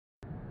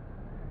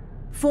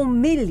For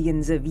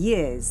millions of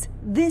years,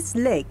 this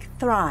lake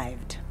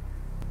thrived.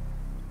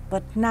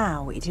 But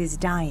now it is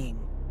dying.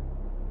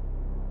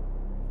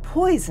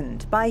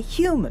 Poisoned by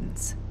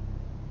humans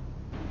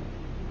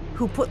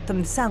who put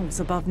themselves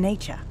above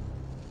nature.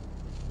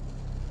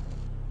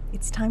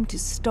 It's time to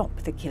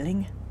stop the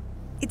killing.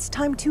 It's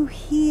time to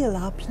heal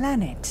our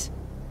planet.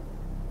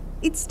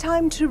 It's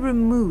time to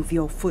remove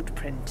your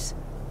footprint.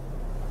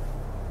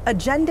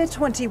 Agenda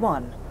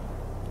 21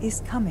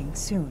 is coming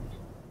soon.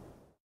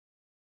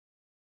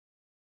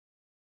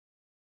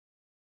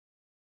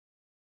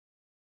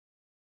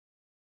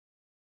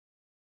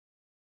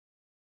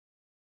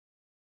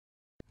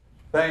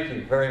 Thank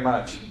you very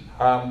much.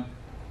 I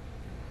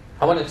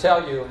want to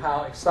tell you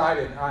how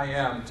excited I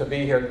am to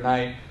be here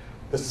tonight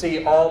to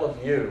see all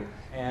of you.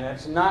 And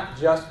it's not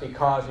just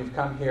because you've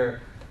come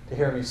here to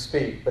hear me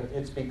speak, but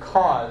it's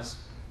because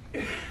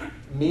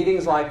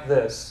meetings like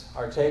this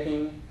are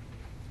taking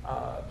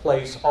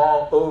place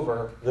all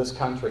over this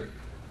country.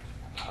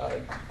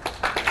 And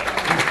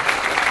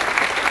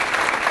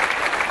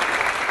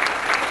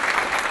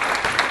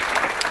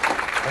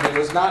it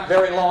was not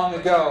very long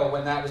ago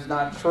when that was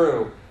not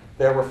true.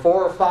 There were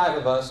 4 or 5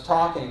 of us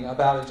talking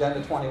about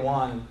Agenda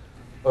 21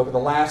 over the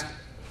last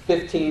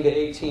 15 to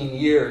 18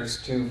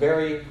 years to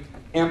very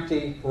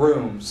empty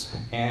rooms.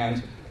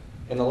 And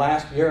in the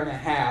last year and a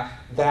half,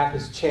 that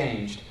has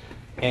changed.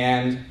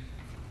 And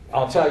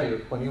I'll tell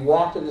you, when you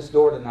walked in this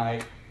door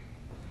tonight,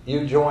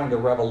 you joined a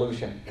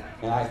revolution.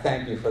 And I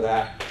thank you for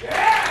that.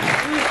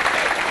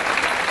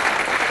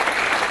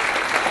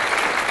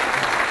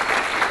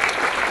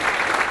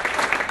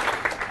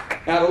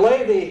 Now, to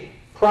lay the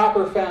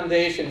proper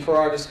foundation for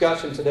our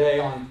discussion today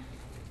on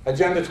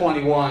Agenda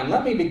 21,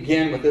 let me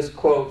begin with this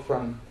quote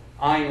from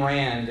Ayn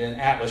Rand in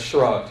Atlas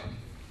Shrugged.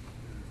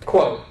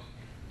 Quote,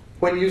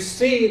 "When you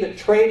see that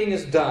trading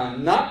is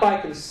done not by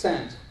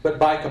consent, but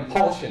by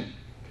compulsion,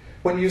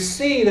 when you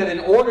see that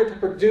in order to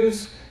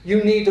produce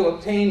you need to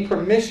obtain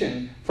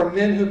permission from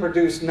men who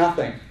produce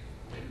nothing,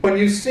 when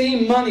you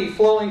see money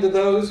flowing to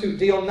those who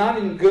deal not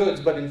in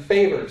goods but in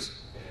favors,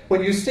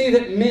 when you see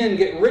that men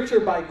get richer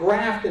by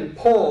graft and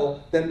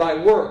pull than by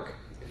work,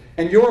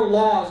 and your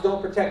laws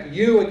don't protect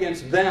you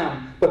against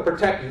them, but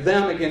protect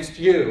them against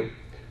you,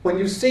 when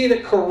you see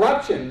that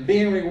corruption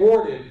being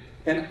rewarded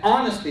and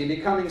honesty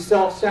becoming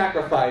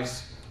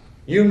self-sacrifice,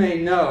 you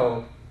may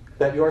know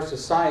that your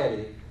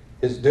society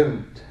is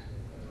doomed."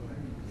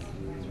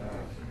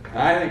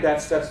 And I think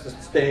that sets the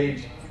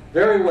stage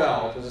very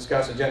well to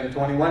discuss Agenda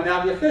 21.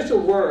 Now, the official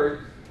word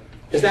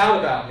is out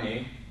about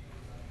me.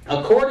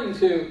 According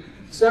to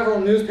several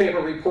newspaper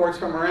reports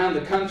from around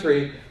the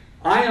country,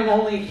 I am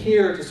only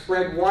here to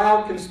spread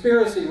wild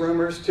conspiracy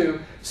rumors to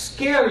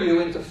scare you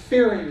into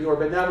fearing your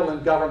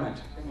benevolent government.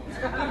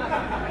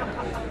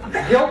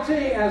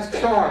 Guilty as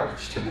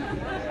charged.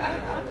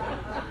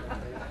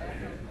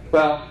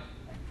 Well,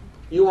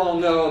 you all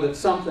know that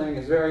something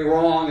is very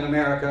wrong in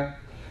America.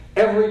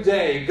 Every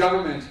day,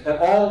 government at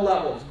all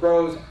levels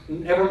grows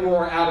ever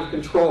more out of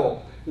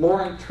control,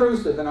 more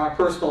intrusive in our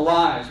personal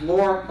lives,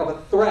 more of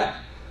a threat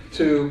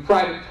to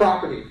private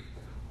property,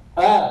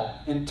 all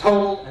in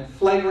total and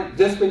flagrant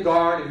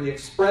disregard of the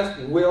expressed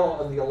will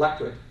of the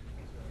electorate.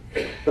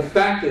 The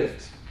fact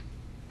is,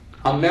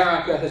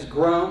 Americans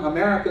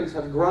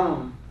have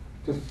grown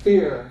to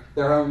fear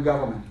their own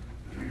government.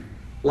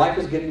 Life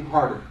is getting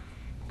harder.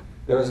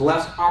 There is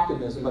less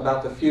optimism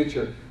about the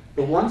future.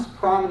 The once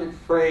prominent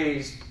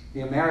phrase,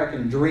 the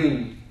American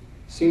dream,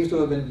 seems to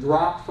have been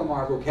dropped from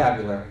our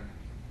vocabulary.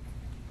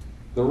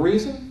 The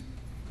reason?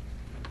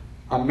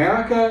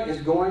 America is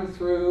going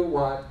through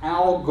what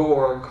Al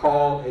Gore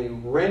called a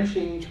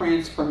wrenching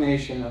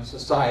transformation of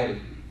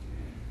society.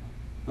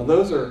 Now,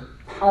 those are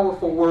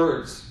powerful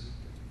words.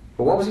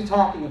 But what was he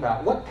talking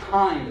about? What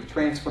kind of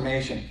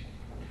transformation?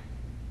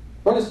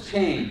 What has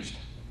changed?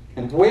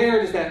 And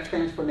where does that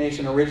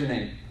transformation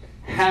originate?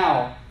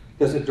 How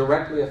does it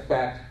directly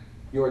affect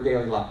your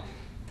daily life?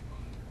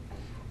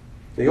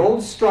 The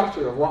old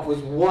structure of what was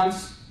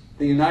once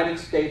the United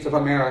States of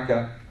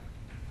America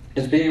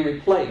is being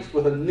replaced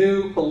with a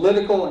new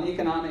political and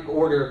economic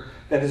order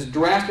that is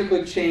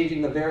drastically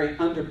changing the very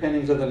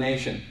underpinnings of the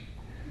nation.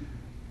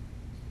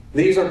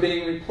 These are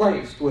being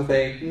replaced with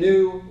a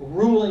new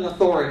ruling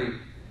authority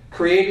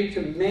created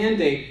to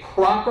mandate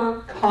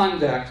proper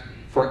conduct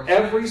for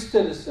every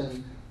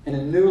citizen in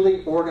a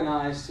newly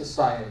organized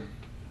society.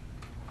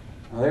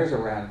 Now there's a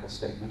radical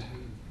statement.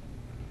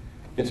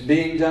 It's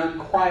being done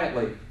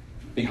quietly,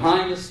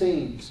 behind the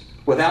scenes,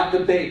 without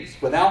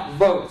debates, without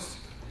votes,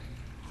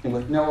 and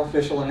with no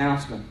official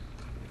announcement.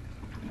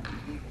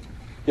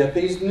 Yet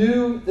this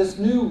new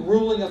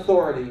ruling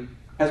authority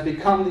has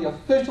become the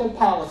official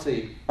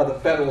policy of the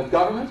federal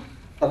government,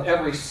 of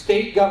every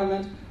state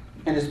government,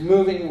 and is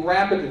moving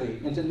rapidly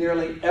into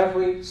nearly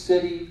every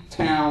city,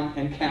 town,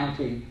 and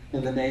county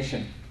in the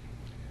nation.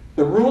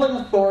 The ruling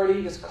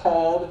authority is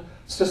called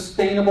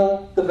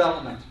sustainable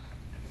development,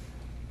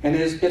 and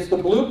it's the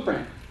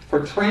blueprint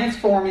for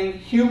transforming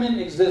human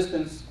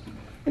existence,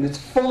 and it's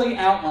fully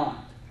outlined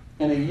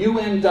in a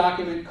UN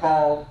document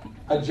called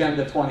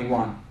Agenda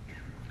 21.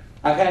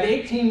 I've had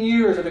 18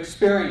 years of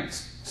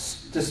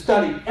experience to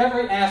study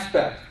every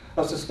aspect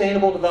of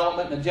sustainable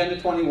development in Agenda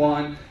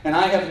 21, and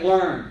I have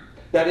learned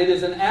that it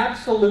is an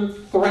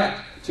absolute threat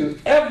to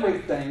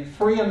everything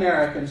free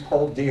Americans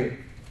hold dear.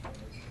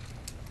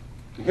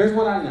 Here's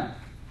what I know.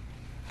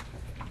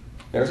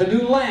 There's a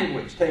new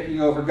language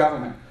taking over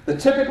government. The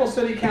typical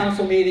city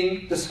council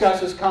meeting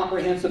discusses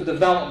comprehensive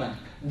development,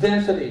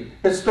 density,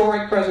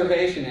 historic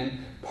preservation,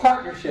 and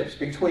partnerships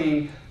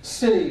between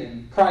city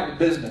and private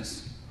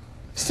business.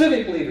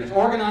 Civic leaders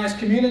organize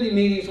community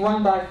meetings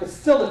run by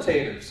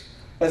facilitators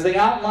as they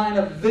outline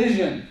a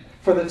vision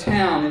for the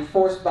town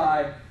enforced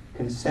by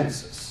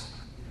consensus.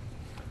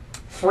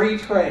 Free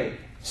trade,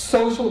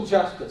 social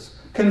justice,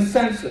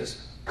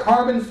 consensus,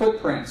 carbon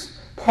footprints,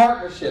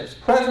 partnerships,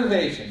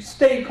 preservation,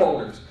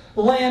 stakeholders,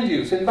 land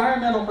use,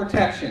 environmental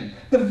protection,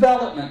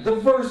 development,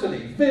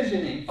 diversity,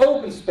 visioning,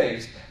 open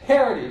space,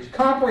 heritage,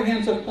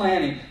 comprehensive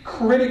planning,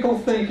 critical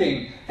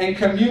thinking, and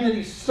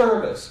community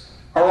service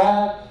are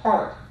all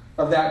part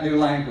of that new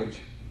language.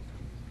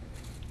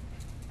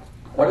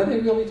 What are they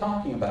really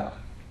talking about?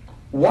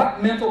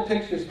 What mental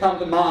pictures come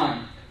to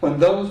mind when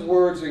those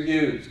words are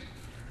used?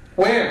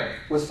 Where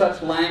was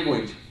such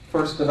language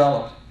first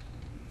developed?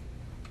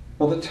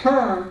 Well, the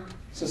term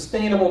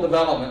sustainable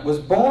development was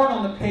born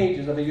on the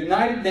pages of a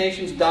United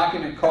Nations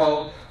document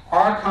called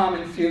Our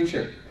Common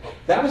Future.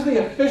 That was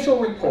the official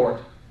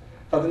report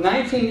of the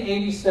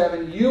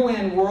 1987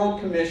 UN World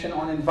Commission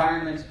on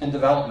Environment and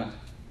Development.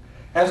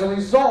 As a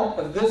result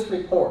of this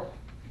report,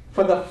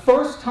 for the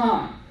first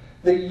time,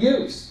 the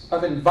use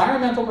of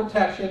environmental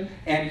protection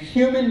and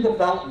human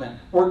development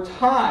were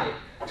tied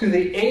to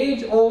the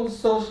age-old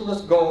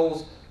socialist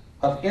goals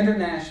of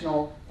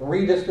international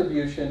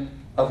redistribution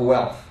of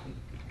wealth.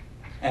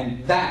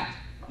 And that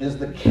is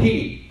the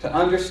key to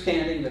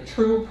understanding the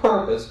true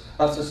purpose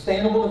of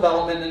sustainable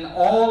development and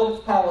all of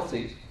its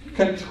policies,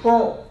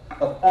 control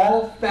of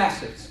all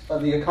facets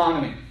of the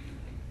economy.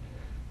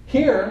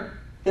 Here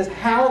is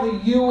how the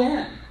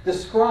UN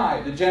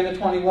described Agenda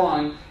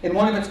 21 in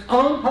one of its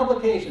own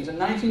publications in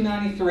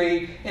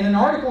 1993 in an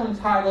article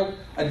entitled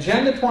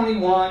Agenda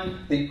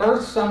 21, the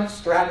Earth Summit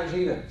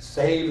Strategy to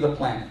Save the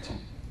Planet.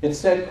 It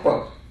said,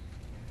 quote,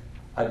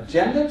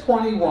 Agenda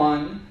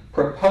 21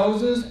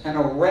 proposes an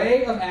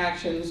array of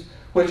actions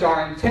which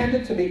are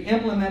intended to be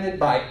implemented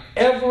by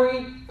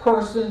every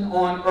person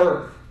on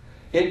Earth.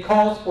 It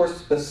calls for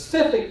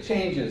specific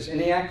changes in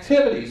the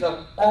activities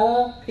of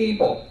all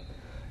people.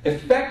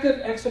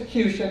 Effective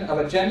execution of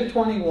Agenda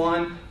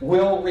 21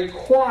 will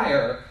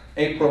require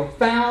a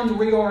profound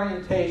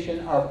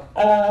reorientation of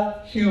all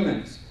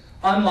humans,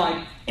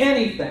 unlike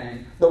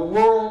anything the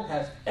world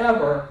has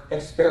ever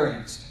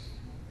experienced.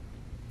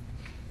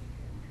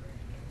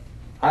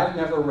 I've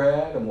never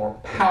read a more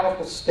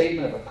powerful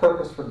statement of a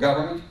purpose for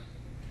government.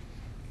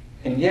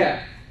 And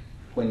yet,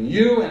 when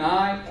you and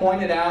I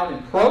point it out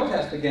and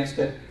protest against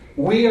it,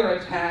 we are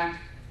attacked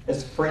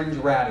as fringe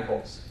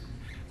radicals.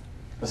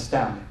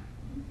 Astounding.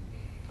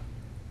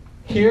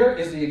 Here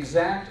is the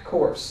exact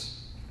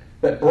course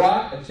that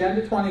brought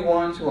Agenda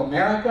 21 to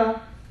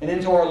America and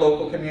into our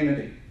local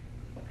community.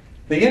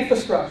 The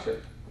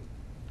infrastructure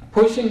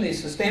pushing the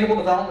Sustainable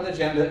Development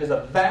Agenda is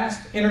a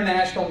vast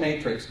international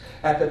matrix.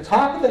 At the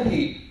top of the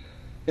heap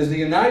is the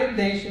United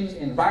Nations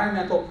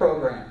Environmental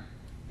Program,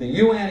 the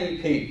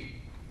UNEP.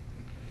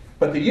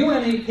 But the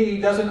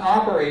UNEP doesn't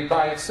operate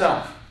by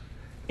itself.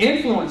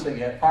 Influencing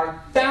it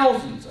are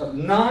thousands of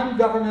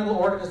non-governmental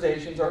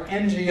organizations, or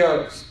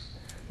NGOs.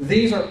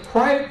 These are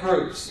private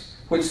groups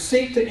which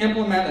seek to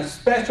implement a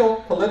special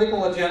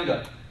political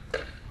agenda.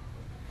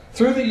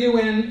 Through the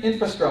UN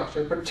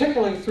infrastructure,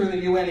 particularly through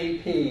the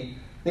UNEP,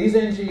 these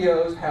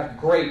NGOs have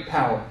great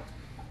power.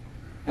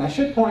 And I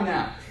should point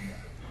out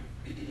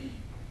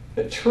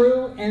that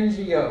true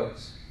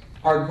NGOs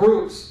are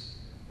groups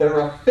that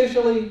are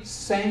officially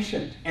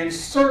sanctioned and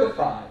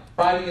certified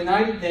by the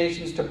United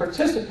Nations to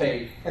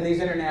participate in these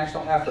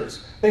international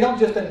efforts. They don't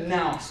just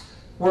announce,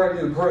 we're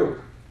a new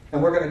group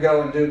and we're going to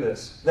go and do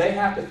this. They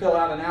have to fill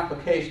out an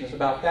application that's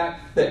about that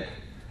thick,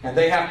 and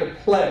they have to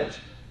pledge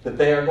that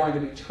they are going to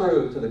be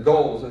true to the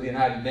goals of the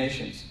United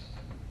Nations.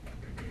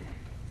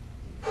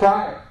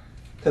 Prior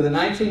to the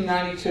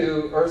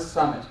 1992 Earth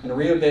Summit in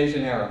Rio de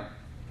Janeiro,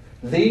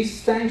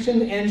 these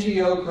sanctioned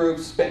NGO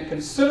groups spent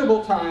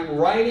considerable time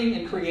writing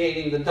and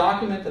creating the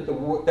document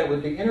that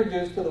would be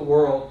introduced to the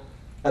world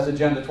as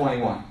Agenda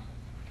 21.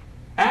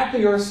 At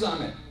the Earth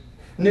Summit,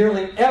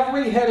 nearly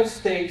every head of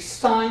state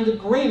signed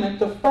agreement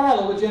to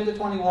follow Agenda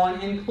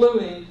 21,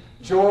 including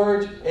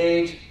George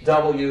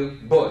H.W.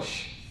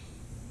 Bush.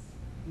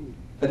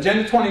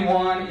 Agenda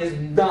 21 is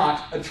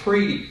not a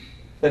treaty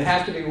that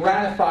has to be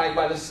ratified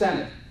by the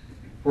Senate.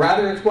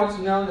 Rather, it's what's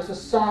known as a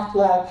soft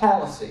law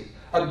policy,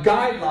 a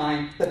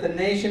guideline that the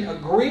nation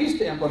agrees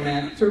to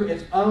implement through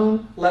its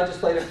own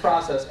legislative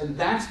process. And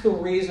that's the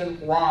reason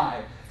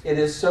why it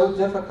is so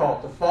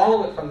difficult to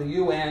follow it from the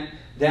UN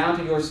down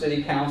to your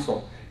city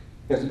council.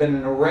 There's been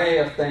an array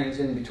of things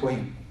in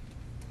between.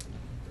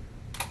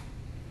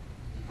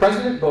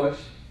 President Bush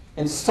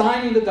in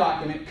signing the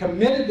document,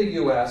 committed the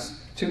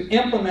U.S. to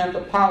implement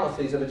the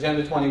policies of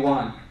Agenda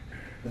 21.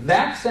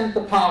 That sent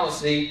the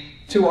policy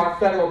to our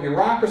federal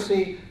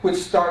bureaucracy, which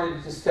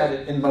started to set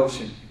it in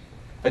motion.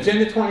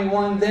 Agenda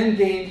 21 then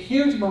gained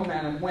huge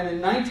momentum when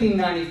in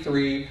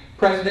 1993,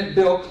 President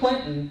Bill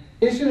Clinton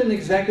issued an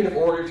executive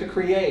order to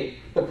create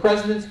the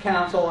President's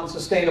Council on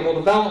Sustainable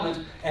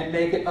Development and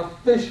make it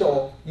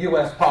official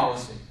U.S.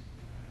 policy.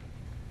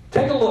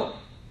 Take a look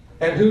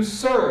at who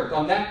served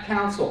on that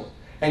council,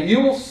 and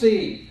you will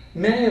see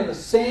many of the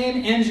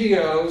same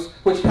NGOs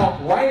which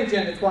helped write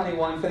Agenda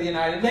 21 for the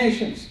United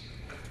Nations.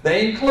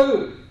 They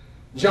include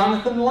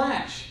Jonathan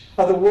Lash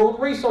of the World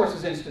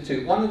Resources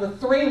Institute, one of the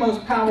three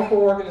most powerful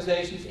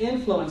organizations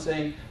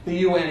influencing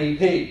the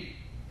UNEP.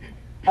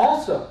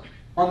 Also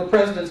on the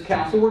President's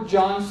Council were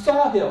John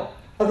Sawhill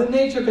of the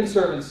Nature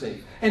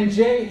Conservancy, and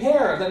Jay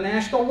Hare of the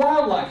National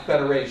Wildlife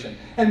Federation,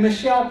 and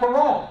Michelle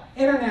Perrault,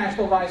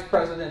 International Vice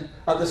President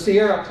of the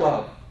Sierra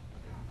Club.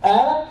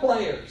 All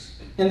players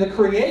in the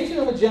creation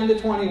of Agenda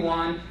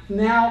 21,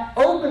 now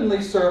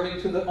openly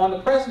serving on the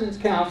President's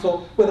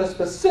Council with a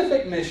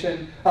specific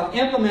mission of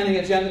implementing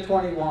Agenda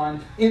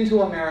 21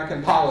 into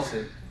American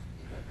policy.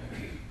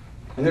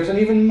 And there's an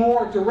even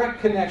more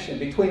direct connection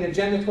between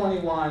Agenda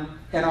 21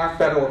 and our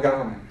federal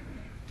government.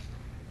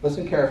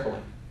 Listen carefully.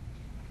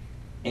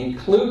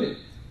 Included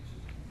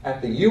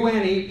at the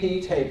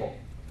UNEP table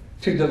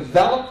to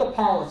develop the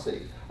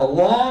policy,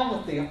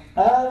 along with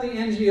all the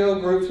NGO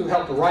groups who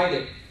helped write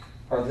it,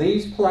 are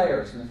these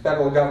players in the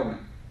federal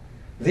government.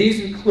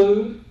 These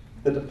include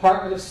the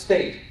Department of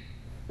State,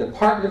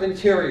 Department of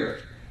Interior,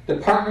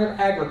 Department of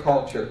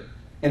Agriculture,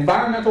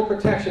 Environmental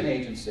Protection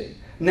Agency,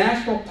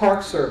 National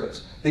Park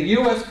Service, the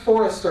U.S.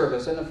 Forest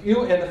Service, and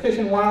the Fish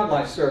and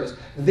Wildlife Service.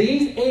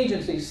 These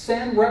agencies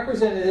send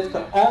representatives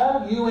to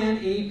all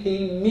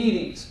UNEP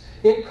meetings.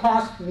 It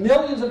costs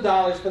millions of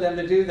dollars for them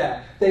to do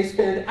that. They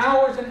spend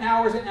hours and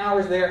hours and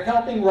hours there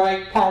helping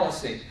write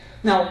policy.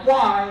 Now,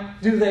 why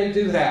do they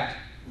do that?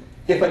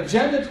 If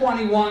Agenda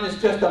 21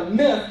 is just a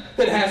myth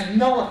that has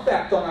no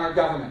effect on our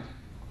government.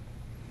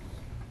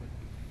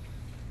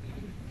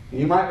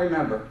 You might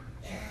remember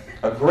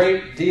a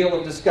great deal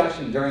of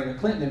discussion during the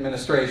Clinton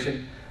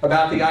administration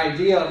about the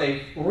idea of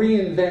a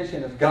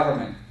reinvention of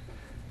government.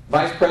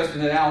 Vice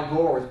President Al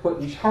Gore was put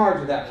in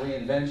charge of that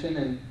reinvention,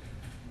 and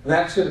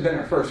that should have been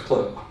our first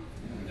clue.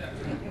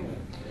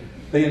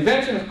 The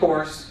invention, of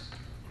course,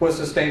 was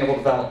sustainable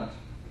development.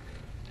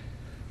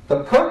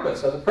 The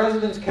purpose of the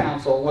President's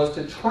Council was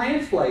to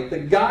translate the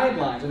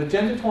guidelines of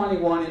Agenda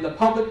 21 into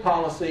public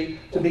policy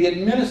to be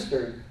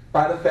administered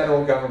by the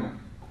federal government.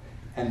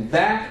 And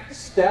that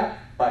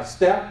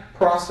step-by-step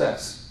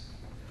process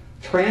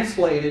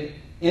translated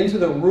into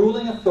the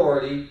ruling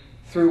authority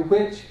through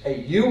which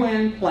a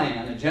UN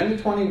plan, Agenda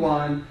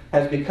 21,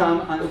 has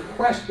become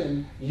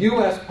unquestioned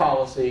U.S.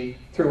 policy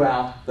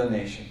throughout the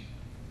nation.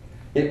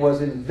 It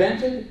was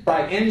invented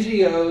by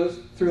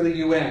NGOs through the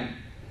UN.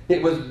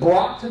 It was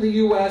brought to the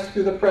U.S.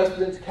 through the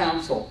President's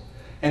Council.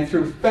 And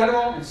through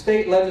federal and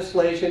state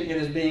legislation, it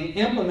is being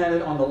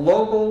implemented on the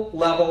local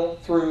level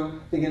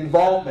through the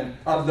involvement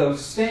of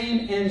those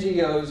same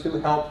NGOs who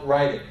helped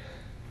write it.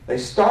 They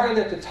started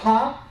at the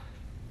top.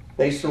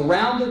 They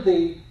surrounded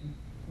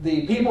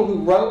the people who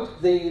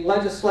wrote the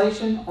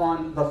legislation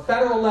on the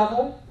federal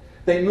level.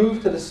 They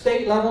moved to the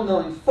state level,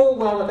 knowing full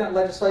well what that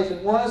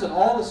legislation was and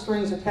all the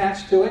strings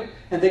attached to it.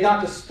 And they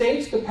got the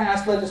states to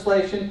pass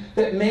legislation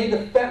that made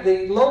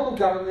the local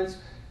governments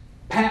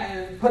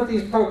put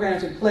these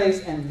programs in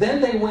place. And then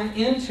they went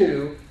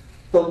into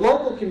the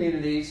local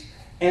communities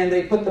and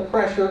they put the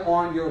pressure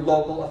on your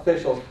local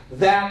officials.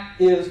 That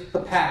is the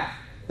path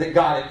that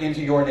got it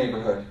into your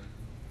neighborhood.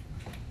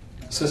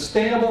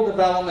 Sustainable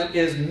development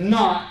is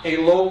not a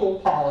local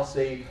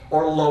policy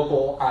or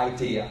local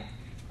idea.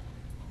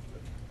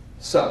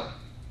 So,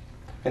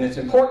 and it's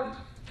important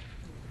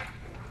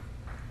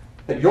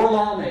that your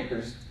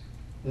lawmakers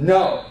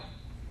know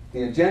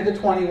the Agenda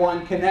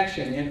 21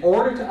 connection in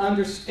order to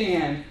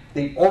understand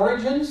the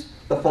origins,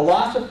 the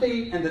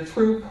philosophy, and the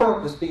true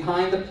purpose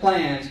behind the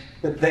plans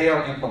that they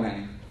are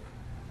implementing.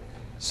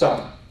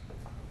 So,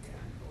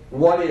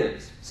 what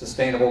is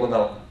sustainable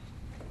development?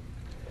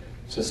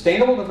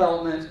 Sustainable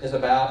development is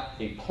about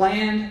a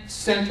planned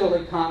central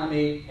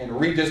economy and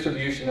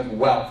redistribution of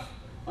wealth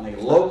on a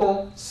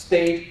local,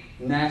 state,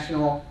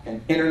 national,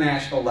 and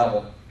international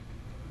level.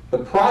 The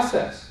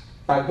process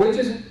by which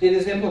it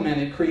is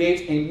implemented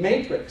creates a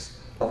matrix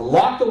of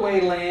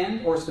locked-away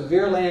land or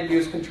severe land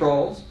use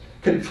controls,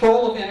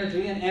 control of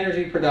energy and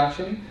energy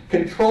production,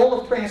 control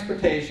of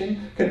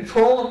transportation,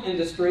 control of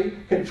industry,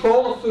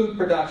 control of food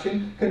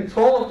production,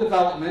 control of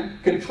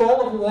development,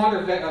 control of water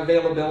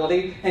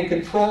availability, and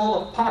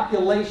control of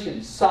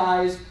population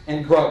size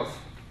and growth.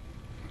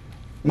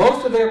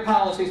 Most of their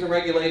policies and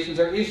regulations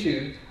are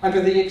issued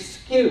under the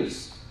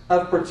excuse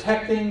of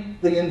protecting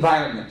the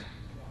environment.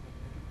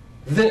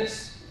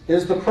 This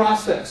is the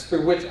process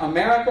through which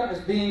America is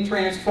being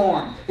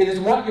transformed. It is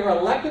what your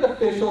elected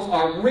officials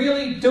are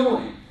really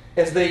doing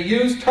as they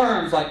use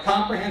terms like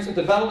comprehensive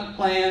development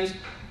plans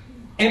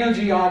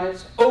energy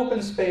audits,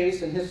 open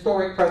space, and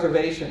historic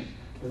preservation.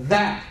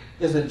 That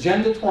is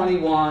Agenda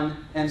 21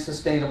 and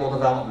sustainable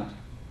development.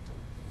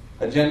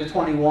 Agenda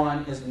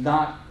 21 is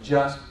not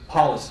just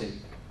policy.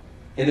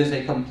 It is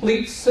a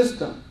complete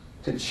system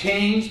to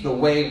change the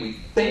way we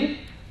think,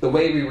 the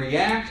way we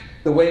react,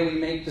 the way we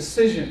make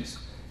decisions.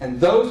 And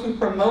those who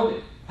promote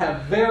it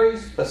have very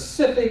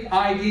specific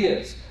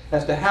ideas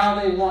as to how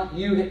they want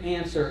you to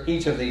answer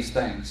each of these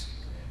things.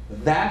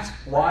 That's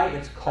why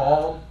it's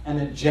called an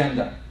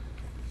agenda.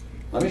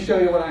 Let me show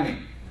you what I mean.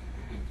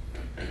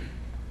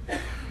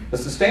 The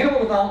Sustainable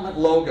Development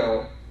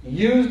logo,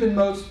 used in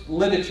most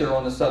literature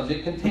on the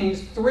subject,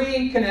 contains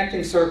 3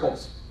 connecting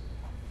circles.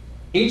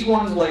 Each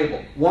one's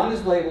labeled. One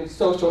is labeled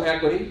social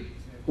equity,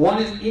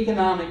 one is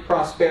economic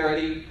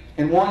prosperity,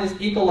 and one is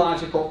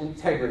ecological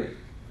integrity.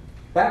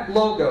 That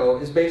logo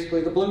is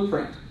basically the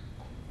blueprint.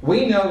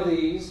 We know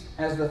these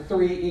as the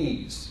 3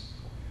 E's.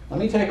 Let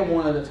me take them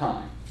one at a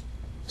time.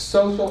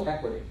 Social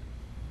equity.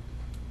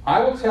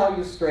 I will tell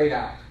you straight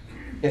out,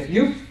 if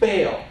you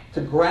fail to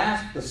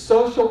grasp the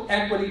social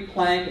equity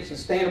plank of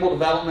sustainable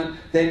development,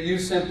 then you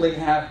simply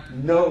have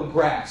no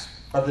grasp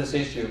of this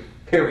issue,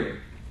 period.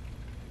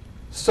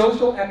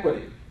 Social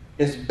equity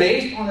is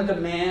based on a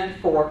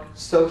demand for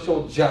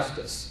social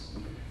justice.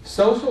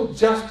 Social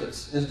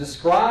justice is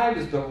described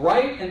as the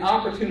right and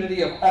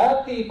opportunity of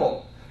all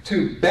people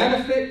to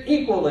benefit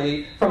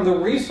equally from the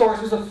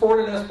resources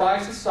afforded us by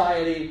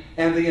society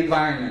and the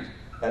environment.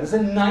 That is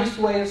a nice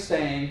way of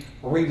saying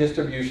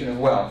redistribution of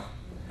wealth.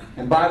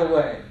 And by the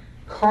way,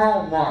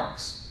 Karl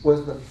Marx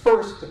was the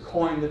first to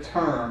coin the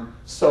term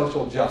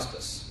social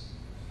justice.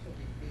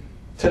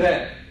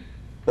 Today,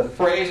 the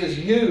phrase is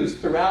used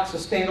throughout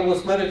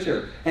sustainabilist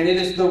literature, and it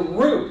is the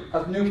root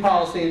of new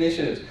policy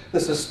initiatives. The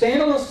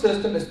sustainabilist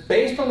system is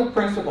based on the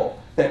principle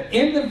that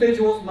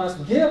individuals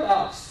must give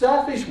up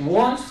selfish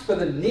wants for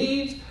the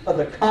needs of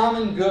the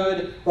common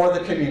good or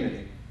the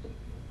community.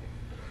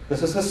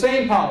 This is the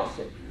same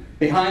policy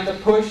behind the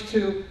push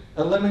to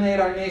eliminate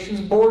our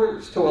nation's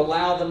borders, to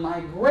allow the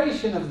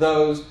migration of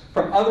those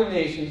from other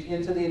nations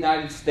into the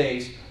United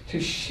States to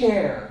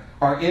share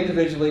our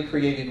individually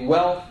created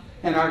wealth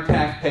and our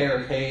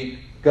taxpayer-paid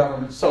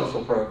government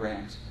social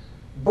programs.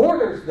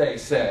 Borders, they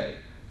say,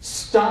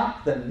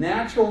 stop the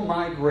natural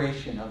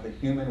migration of the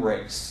human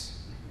race.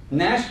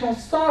 National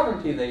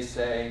sovereignty, they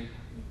say,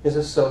 is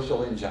a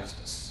social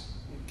injustice.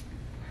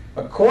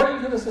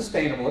 According to the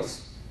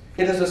sustainabilists,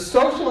 it is a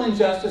social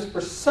injustice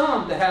for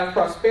some to have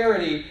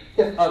prosperity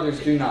if others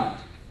do not.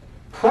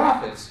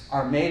 Profits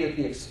are made at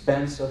the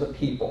expense of the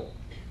people.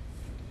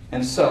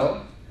 And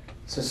so,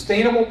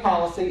 sustainable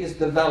policy is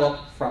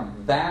developed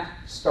from that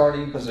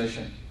starting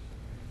position.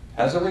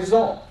 As a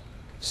result,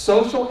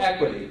 social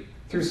equity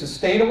through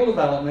sustainable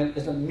development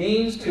is a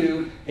means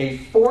to a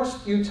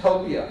forced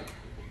utopia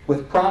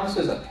with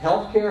promises of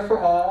health care for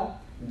all,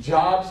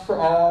 jobs for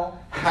all,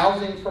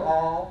 housing for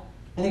all,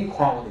 and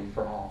equality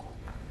for all.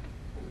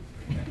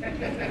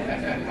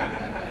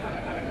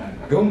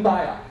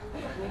 Kumbaya.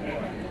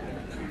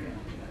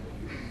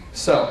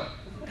 So,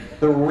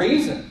 the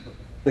reason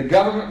the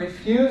government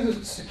refuses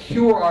to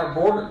secure our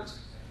borders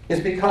is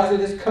because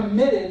it is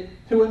committed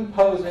to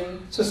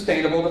imposing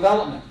sustainable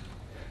development.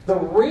 The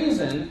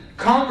reason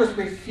Congress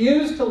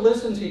refused to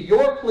listen to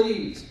your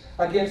pleas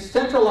against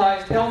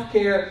centralized health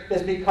care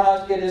is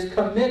because it is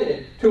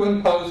committed to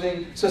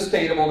imposing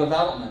sustainable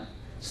development.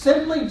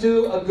 Simply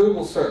do a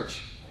Google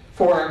search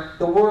for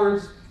the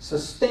words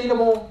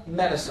sustainable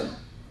medicine,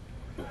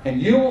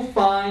 and you will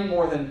find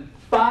more than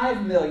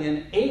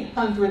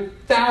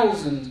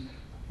 5,800,000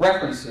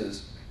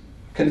 references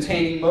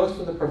containing most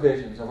of the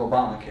provisions of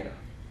Obamacare.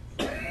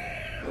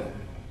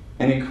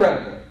 And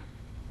incredibly,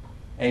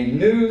 a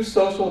new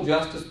social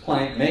justice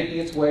plank making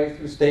its way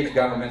through state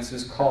governments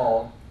is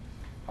called,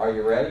 are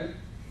you ready?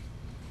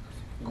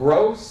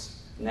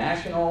 Gross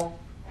National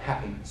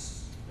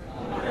Happiness.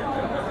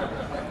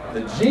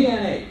 The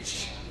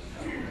GNH.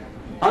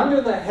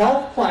 Under the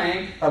health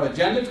plank of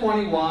Agenda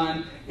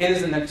 21, it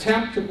is an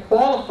attempt to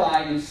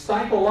qualify in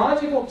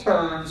psychological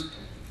terms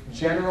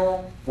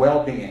general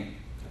well-being.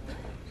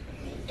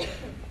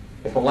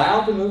 If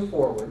allowed to move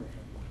forward,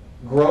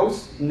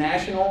 gross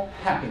national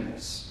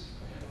happiness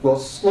will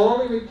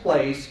slowly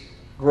replace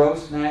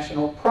gross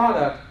national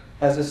product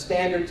as a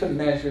standard to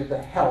measure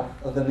the health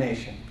of the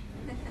nation.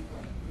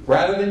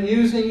 Rather than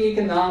using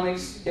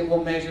economics, it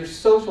will measure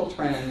social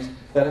trends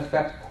that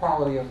affect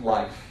quality of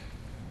life.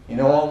 You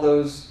know all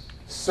those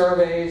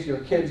surveys your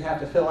kids have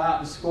to fill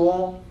out in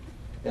school?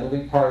 It'll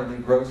be part of the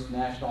Gross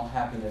National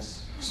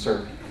Happiness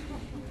Survey.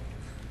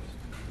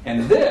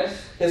 And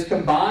this is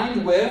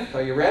combined with,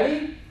 are you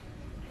ready?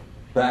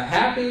 The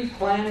Happy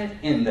Planet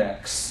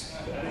Index,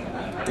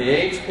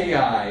 the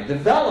HPI,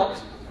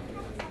 developed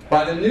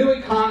by the New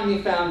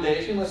Economy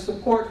Foundation with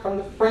support from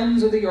the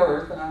Friends of the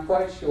Earth, and I'm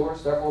quite sure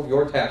several of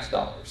your tax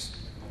dollars.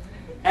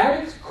 At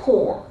its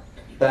core,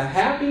 the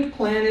Happy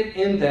Planet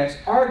Index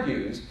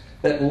argues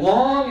that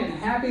long and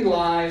happy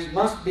lives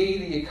must be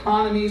the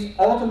economy's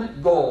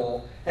ultimate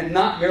goal and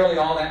not merely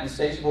all that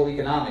insatiable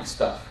economic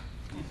stuff.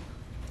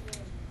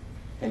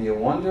 and you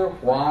wonder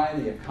why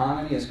the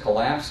economy is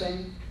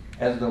collapsing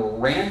as the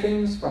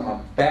rantings from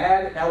a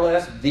bad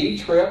LSD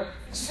trip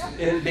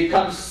it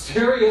becomes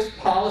serious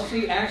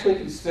policy actually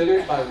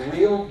considered by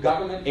real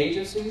government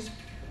agencies?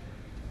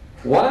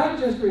 What I've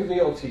just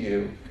revealed to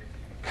you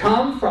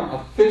come from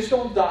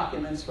official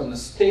documents from the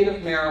state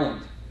of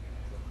Maryland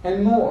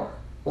and more.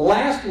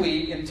 Last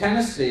week in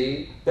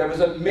Tennessee, there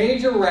was a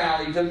major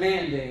rally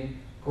demanding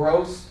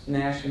gross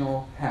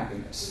national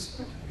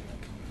happiness.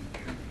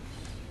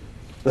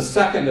 The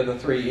second of the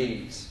 3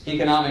 E's,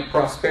 economic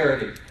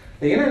prosperity.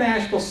 The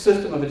international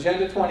system of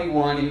Agenda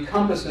 21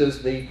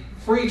 encompasses the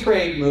free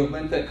trade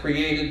movement that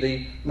created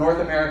the North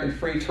American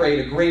Free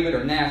Trade Agreement,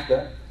 or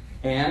NAFTA,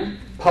 and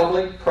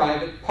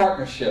public-private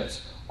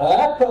partnerships,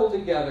 all pulled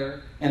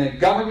together in a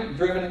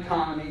government-driven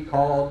economy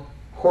called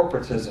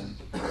corporatism.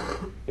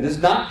 It is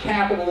not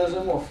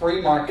capitalism or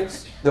free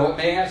markets, though it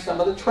may have some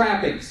of the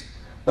trappings.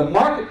 The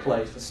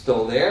marketplace is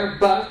still there,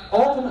 but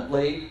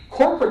ultimately,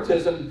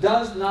 corporatism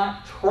does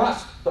not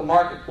trust the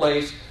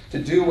marketplace to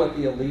do what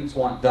the elites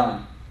want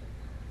done.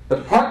 The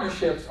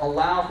partnerships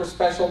allow for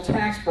special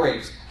tax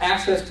breaks,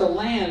 access to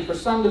land for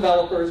some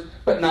developers,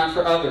 but not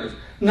for others,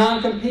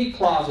 non-compete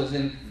clauses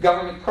in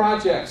government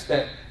projects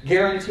that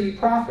guarantee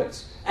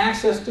profits,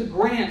 access to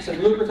grants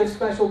and lucrative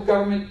special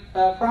government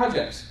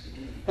projects,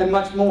 and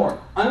much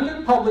more.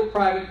 Under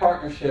public-private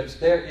partnerships,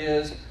 there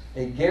is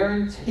a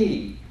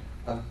guarantee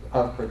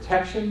of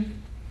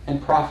protection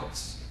and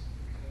profits.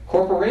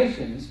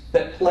 Corporations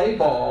that play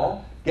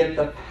ball get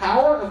the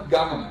power of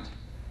government,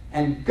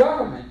 and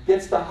government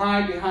gets to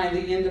hide behind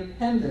the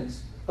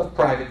independence of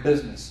private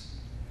business.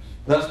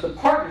 Thus, the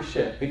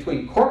partnership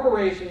between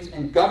corporations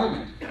and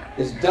government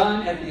is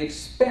done at the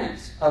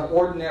expense of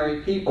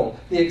ordinary people,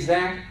 the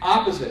exact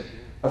opposite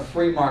of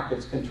free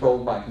markets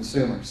controlled by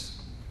consumers.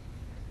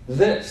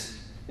 This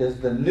is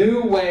the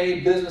new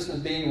way business is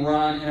being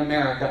run in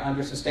America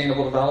under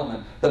sustainable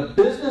development. The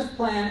business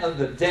plan of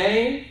the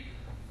day: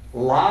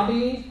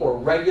 lobby for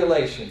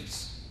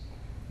regulations.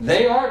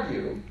 They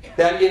argue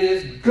that it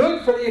is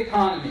good for the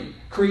economy,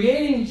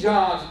 creating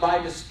jobs by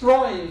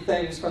destroying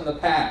things from the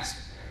past.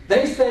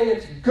 They say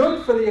it's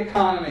good for the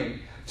economy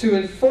to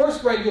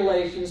enforce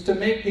regulations to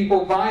make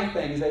people buy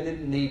things they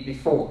didn't need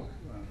before.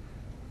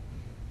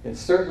 It's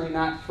certainly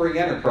not free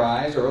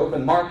enterprise or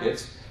open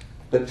markets.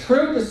 The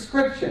true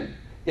description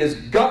is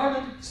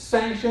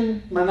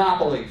government-sanctioned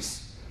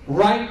monopolies,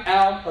 right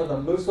out of the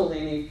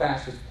Mussolini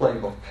fascist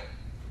playbook.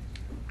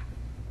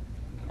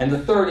 And the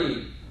third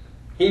E,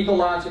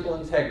 ecological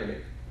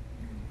integrity.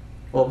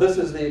 Well, this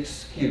is the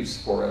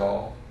excuse for it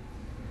all.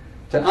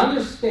 To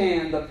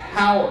understand the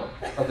power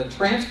of the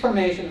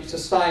transformation of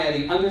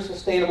society under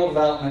sustainable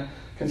development,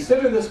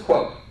 consider this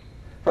quote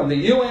from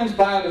the UN's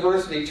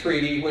Biodiversity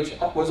Treaty, which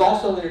was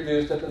also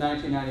introduced at the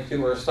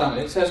 1992 Earth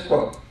Summit. It says,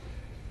 quote,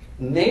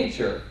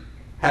 "Nature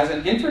has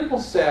an integral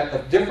set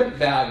of different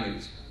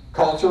values,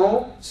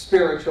 cultural,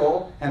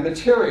 spiritual, and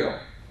material,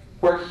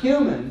 where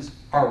humans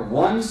are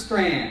one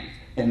strand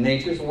in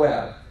nature's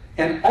web,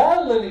 and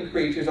all living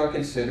creatures are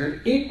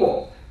considered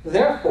equal.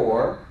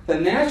 Therefore, the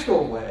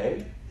natural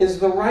way is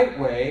the right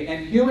way,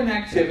 and human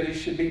activity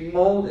should be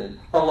molded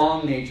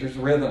along nature's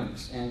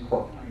rhythms," end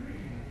quote.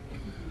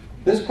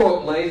 This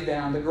quote lays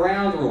down the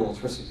ground rules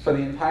for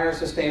the entire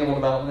Sustainable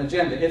Development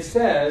Agenda. It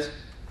says,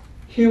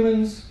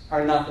 humans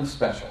are nothing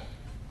special,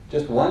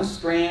 just one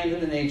strand in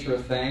the nature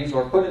of things,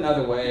 or put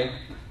another way,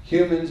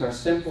 humans are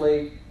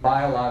simply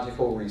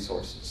biological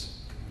resources.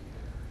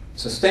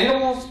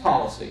 Sustainable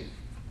policy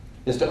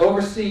is to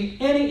oversee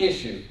any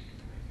issue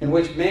in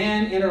which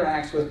man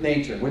interacts with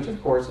nature, which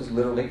of course is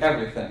literally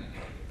everything.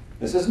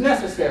 This is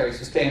necessary,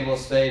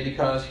 sustainabilists say,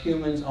 because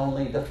humans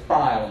only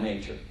defile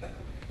nature.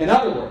 In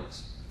other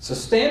words,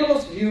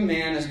 sustainabilists view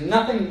man as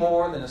nothing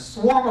more than a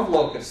swarm of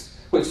locusts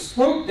which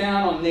swoop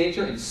down on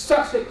nature and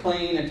sucks it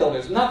clean until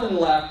there's nothing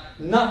left.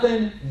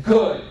 Nothing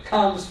good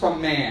comes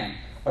from man,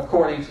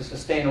 according to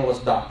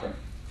sustainabilist doctrine.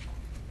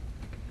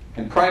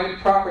 And private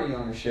property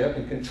ownership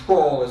and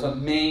control is a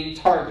main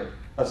target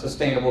of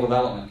sustainable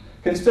development.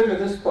 Consider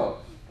this quote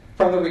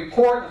from the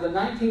report of the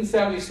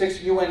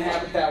 1976 UN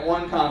Habitat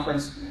I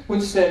conference,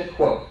 which said,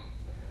 quote,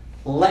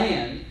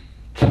 "Land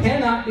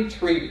cannot be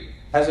treated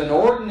as an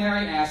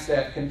ordinary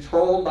asset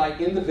controlled by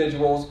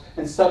individuals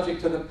and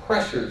subject to the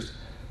pressures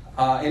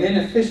and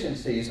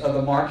inefficiencies of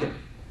the market.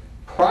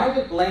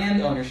 Private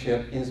land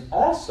ownership is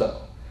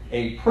also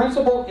a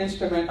principal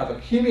instrument of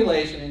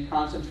accumulation and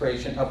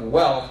concentration of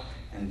wealth,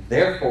 and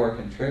therefore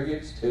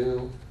contributes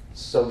to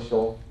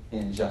social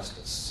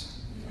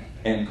injustice,"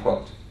 end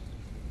quote.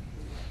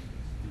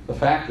 The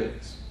fact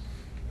is,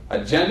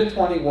 Agenda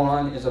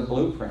 21 is a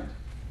blueprint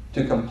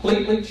to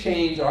completely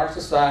change our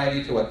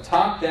society to a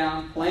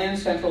top-down, planned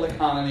central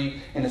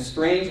economy in a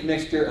strange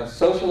mixture of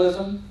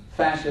socialism,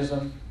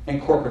 fascism,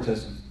 and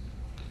corporatism.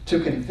 To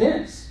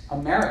convince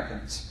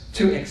Americans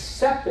to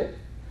accept it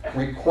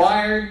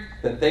required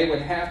that they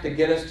would have to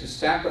get us to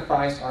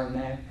sacrifice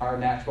our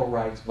natural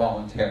rights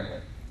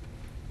voluntarily.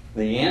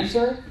 The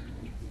answer?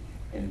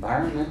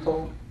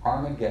 Environmental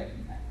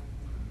Armageddon.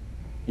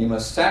 He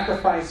must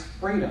sacrifice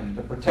freedom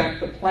to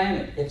protect the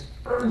planet. It's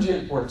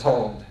urgent, we're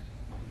told.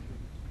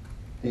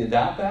 Do you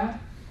doubt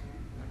that?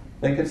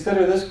 Then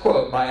consider this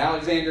quote by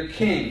Alexander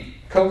King,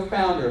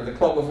 co-founder of the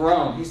Club of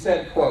Rome. He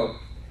said, quote,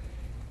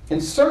 "In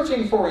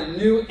searching for a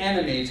new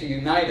enemy to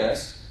unite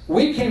us,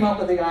 we came up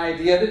with the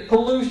idea that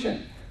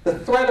pollution, the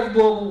threat of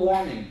global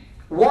warming,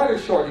 water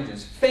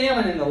shortages,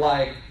 famine, and the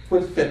like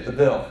would fit the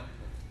bill.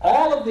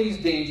 All of these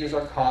dangers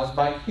are caused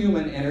by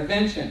human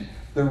intervention.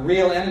 The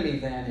real enemy,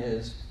 then,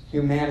 is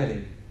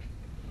humanity."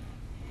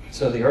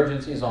 So the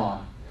urgency is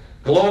on.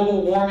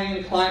 Global warming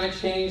and climate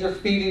change are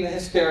feeding the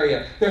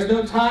hysteria. There's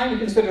no time to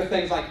consider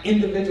things like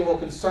individual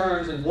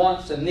concerns and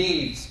wants and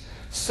needs.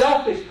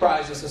 Selfish,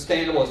 cries the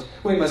sustainabilist.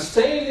 We must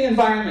save the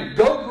environment,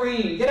 go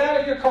green, get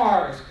out of your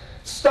cars,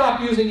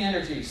 stop using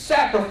energy,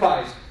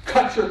 sacrifice,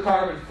 cut your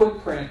carbon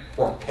footprint,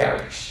 or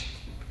perish.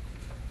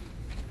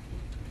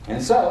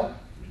 And so,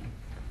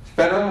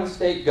 federal and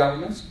state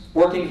governments,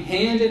 working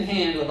hand in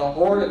hand with a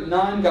horde of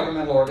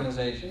non-governmental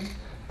organizations,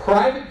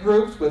 private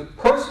groups with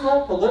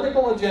personal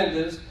political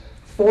agendas,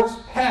 force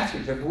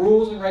passage of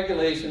rules and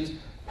regulations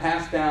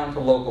passed down to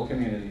local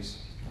communities.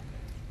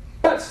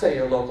 But, say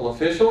your local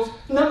officials,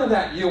 none of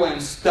that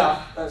UN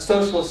stuff,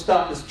 socialist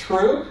stuff is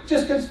true,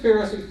 just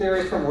conspiracy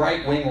theories from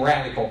right-wing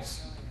radicals.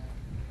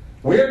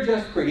 We're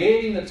just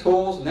creating the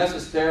tools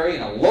necessary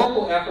in a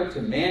local effort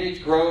to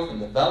manage growth and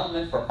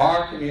development for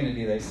our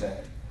community, they say.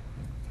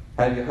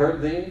 Have you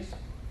heard these?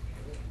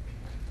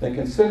 Then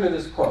consider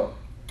this quote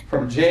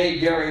from J.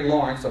 Gary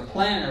Lawrence, a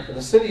planner for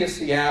the city of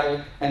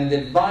Seattle and an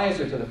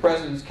advisor to the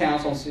President's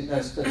Council on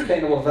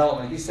Sustainable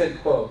Development. He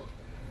said, quote,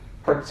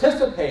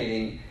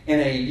 "Participating in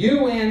a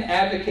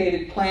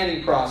UN-advocated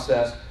planning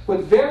process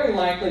would very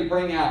likely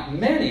bring out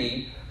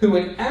many who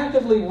would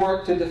actively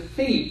work to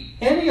defeat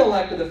any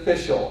elected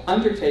official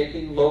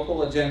undertaking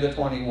Local Agenda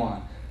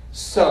 21.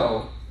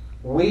 So,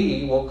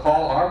 we will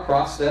call our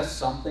process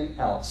something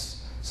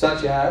else,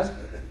 such as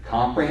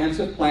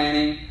comprehensive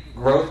planning,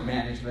 growth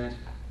management,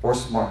 or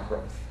smart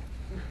growth."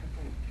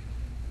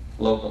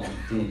 Local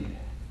indeed.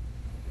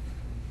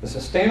 The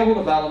sustainable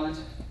development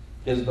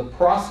is the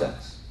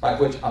process by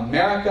which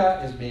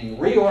America is being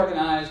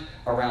reorganized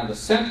around the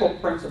central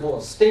principle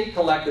of state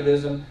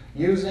collectivism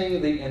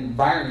using the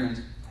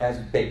environment as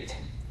bait.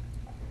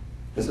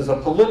 This is a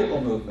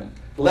political movement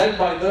led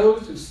by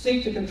those who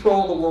seek to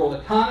control the world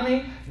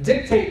economy,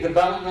 dictate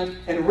development,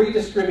 and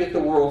redistribute the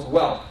world's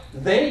wealth.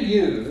 They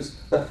use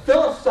the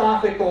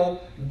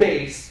philosophical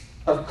base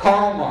of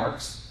Karl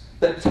Marx,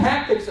 the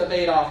tactics of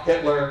Adolf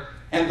Hitler,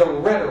 and the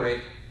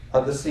rhetoric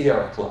of the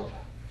Sierra Club.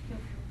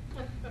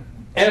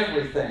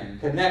 Everything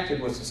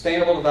connected with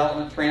sustainable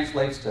development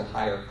translates to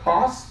higher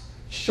costs,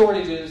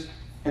 shortages,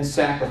 and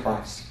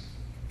sacrifice.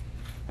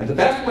 And the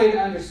best way to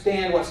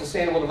understand what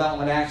sustainable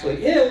development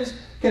actually is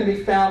can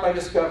be found by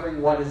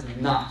discovering what is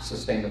not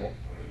sustainable.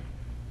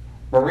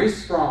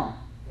 Maurice Strong,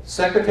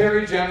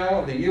 Secretary General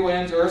of the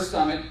UN's Earth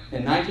Summit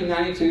in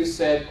 1992,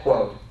 said,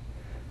 quote,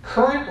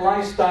 "Current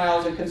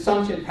lifestyles and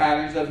consumption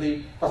patterns of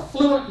the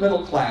affluent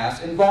middle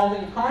class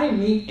involving high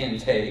meat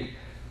intake,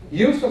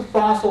 use of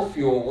fossil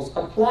fuels,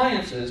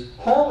 appliances,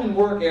 home and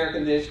work air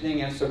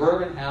conditioning, and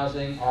suburban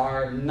housing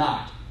are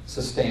not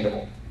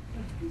sustainable."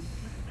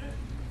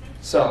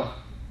 So,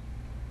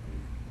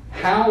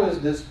 how is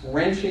this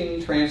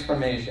wrenching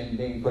transformation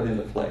being put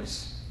into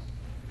place?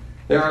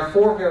 There are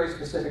 4 very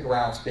specific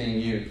routes being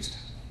used.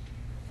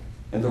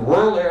 In the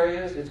rural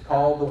areas, it's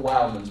called the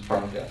Wildlands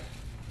Project.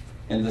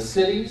 In the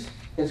cities,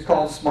 it's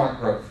called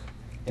smart growth.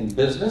 In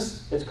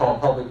business, it's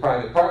called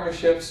public-private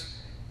partnerships.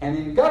 And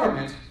in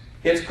government,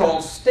 it's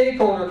called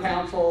stakeholder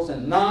councils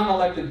and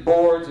non-elected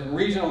boards and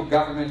regional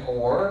government,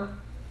 or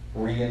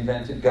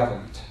reinvented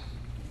government.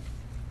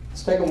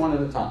 Let's take them one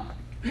at a time.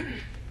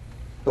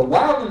 The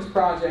Wildlands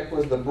Project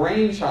was the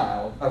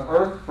brainchild of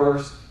Earth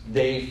First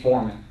Dave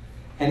Foreman,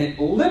 and it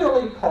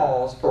literally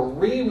calls for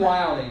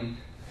rewilding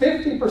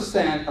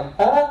 50% of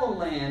all the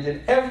land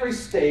in every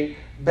state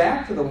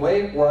back to the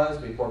way it was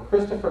before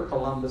Christopher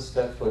Columbus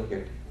stepped foot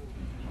here.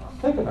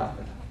 Think about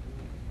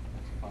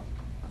that.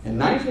 In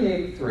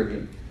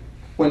 1983,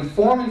 when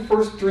Foreman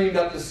first dreamed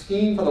up the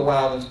scheme for the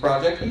Wildlands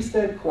Project, he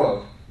said,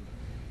 quote,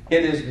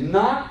 "It is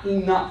not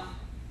enough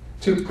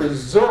to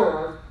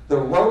preserve the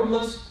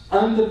roadless,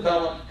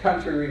 undeveloped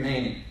country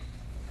remaining.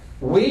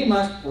 We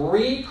must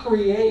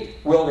recreate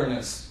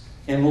wilderness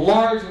in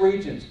large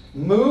regions,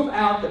 move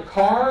out the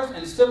cars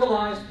and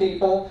civilized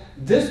people,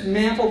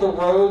 dismantle the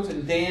roads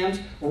and dams,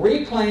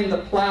 reclaim the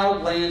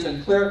plowed lands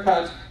and clear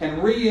cuts,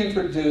 and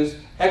reintroduce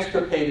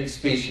extirpated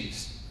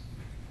species."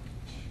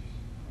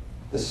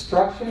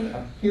 Destruction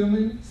of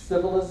human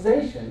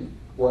civilization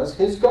was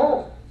his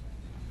goal.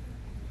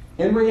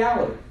 In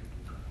reality,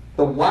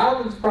 the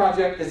Wildlands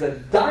Project is a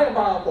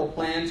diabolical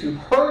plan to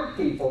herd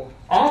people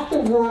off the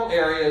rural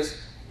areas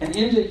and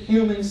into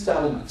human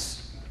settlements.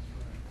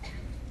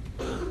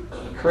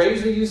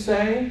 Crazy, you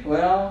say?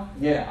 Well,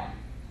 yeah.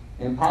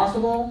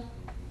 Impossible?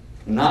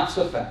 Not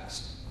so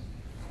fast.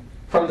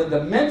 From the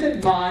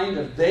demented mind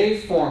of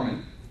Dave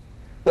Foreman,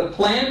 The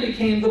plan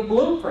became the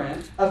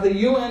blueprint of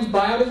the UN's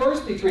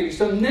Biodiversity Treaty.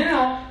 So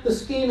now the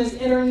scheme is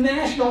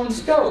international in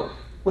scope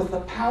with the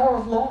power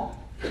of law.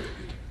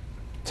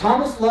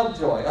 Thomas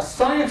Lovejoy, a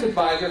science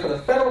advisor for the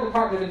Federal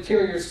Department of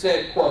Interior,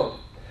 said, quote,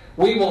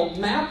 "We will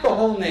map the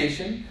whole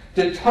nation,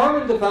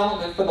 determine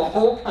development for the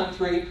whole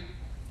country,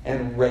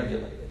 and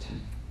regulate it."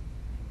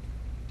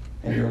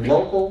 And your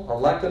local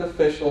elected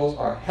officials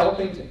are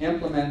helping to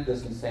implement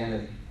this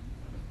insanity.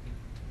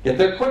 Yet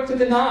they're quick to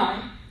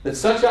deny that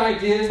such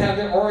ideas have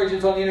their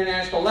origins on the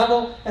international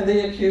level, and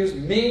they accuse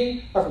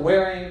me of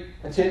wearing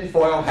a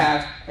tinfoil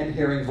hat and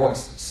hearing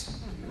voices.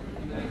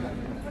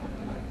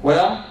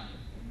 Well,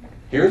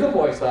 here's a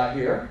voice I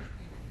hear.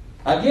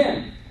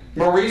 Again,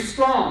 Maurice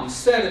Strong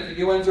said at the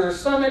UN Earth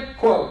Summit,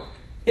 quote,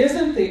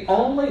 "Isn't the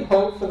only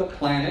hope for the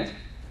planet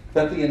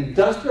that the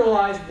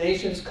industrialized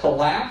nations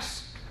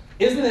collapse?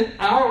 Isn't it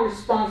our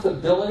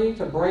responsibility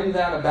to bring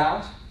that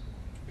about?"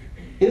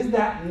 Is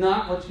that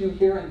not what you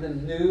hear in the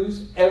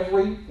news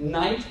every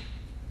night?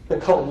 The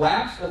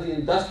collapse of the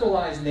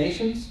industrialized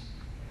nations?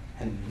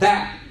 And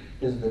that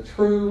is the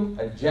true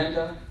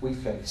agenda we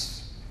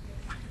face.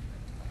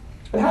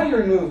 But how do you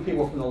remove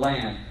people from the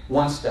land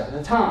one step at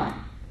a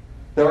time?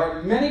 There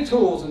are many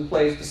tools in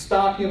place to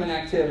stop human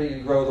activity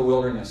and grow the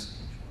wilderness.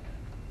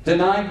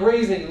 Deny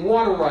grazing and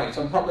water rights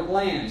on public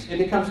lands. It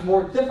becomes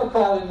more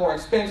difficult and more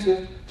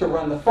expensive to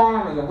run the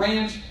farm or the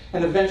ranch,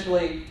 and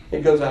eventually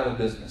it goes out of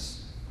business.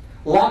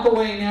 Lock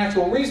away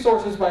natural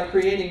resources by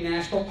creating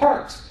national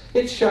parks.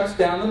 It shuts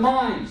down the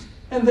mines,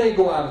 and they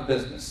go out of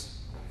business.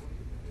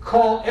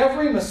 Call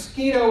every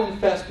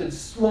mosquito-infested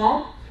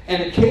swamp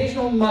and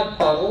occasional mud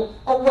puddle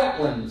a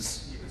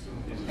wetlands,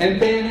 and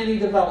ban any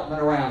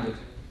development around it.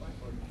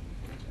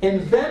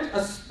 Invent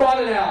a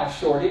spotted owl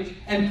shortage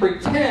and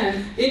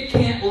pretend it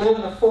can't live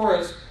in a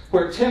forest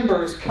where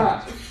timber is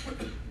cut.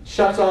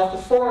 Shuts off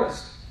the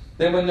forest.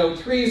 Then when no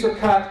trees are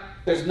cut,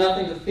 there's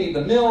nothing to feed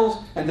the mills,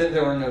 and then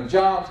there are no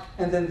jobs,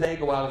 and then they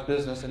go out of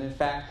business, and in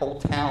fact, whole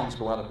towns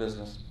go out of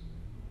business.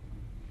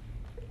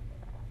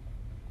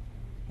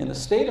 In the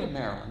state of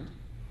Maryland,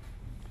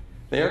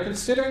 they are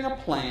considering a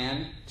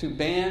plan to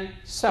ban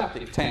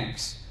septic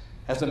tanks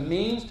as a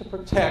means to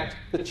protect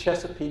the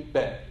Chesapeake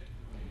Bay,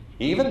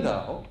 even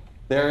though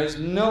there is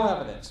no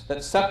evidence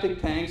that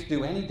septic tanks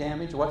do any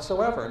damage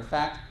whatsoever. In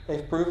fact,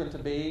 they've proven to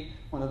be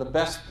one of the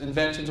best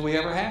inventions we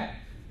ever had.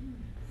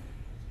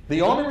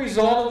 The only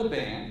result of the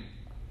ban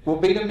will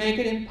be to make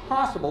it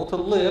impossible to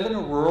live in a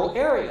rural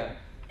area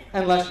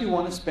unless you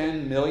want to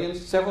spend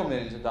millions, several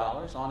millions of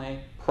dollars on a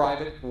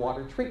private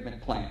water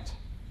treatment plant.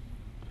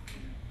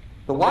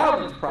 The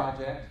Wildlands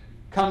Project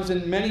comes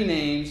in many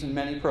names and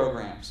many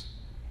programs.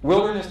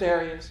 Wilderness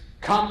areas,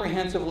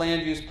 comprehensive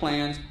land use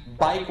plans,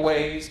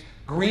 bikeways,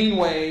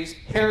 greenways,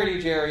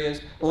 heritage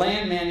areas,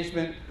 land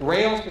management,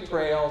 rails to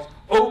trails,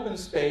 open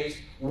space,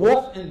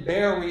 wolf and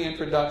bear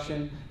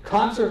reintroduction,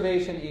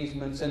 conservation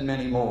easements, and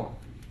many more.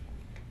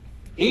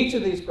 Each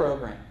of these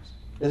programs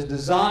is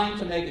designed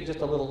to make it just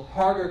a little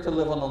harder to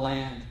live on the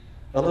land,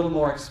 a little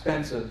more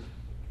expensive,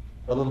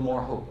 a little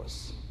more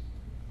hopeless.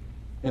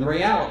 In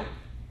reality,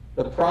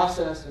 the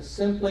process is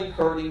simply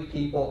herding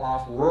people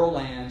off rural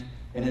land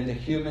and into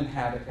human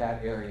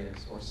habitat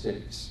areas or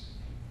cities.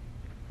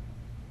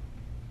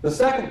 The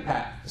second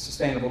path to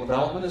sustainable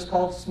development is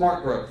called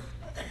smart growth.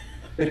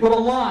 They put a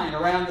line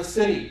around the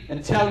city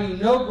and tell you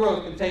no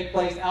growth can take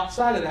place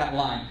outside of that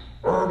line.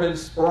 Urban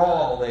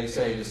sprawl, they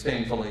say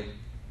disdainfully.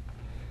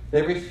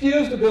 They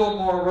refuse to build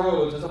more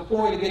roads as a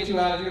ploy to get you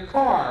out of your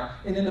car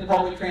and into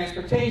public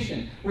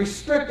transportation,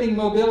 restricting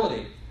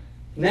mobility.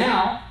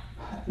 Now,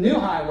 new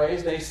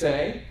highways, they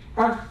say,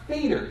 are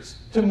feeders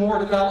to more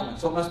development,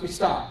 so it must be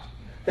stopped.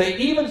 They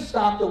even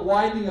stop the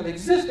widening of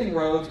existing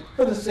roads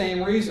for the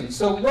same reason.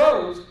 So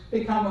roads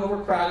become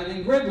overcrowded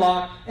and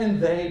gridlocked,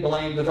 and they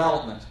blame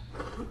development.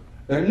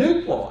 Their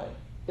new ploy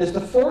is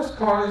to force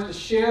cars to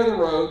share the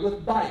road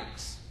with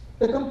bikes.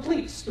 The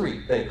complete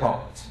street, they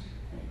call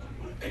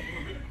it.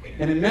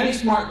 And in many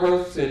smart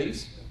growth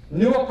cities,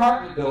 new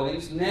apartment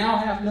buildings now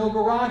have no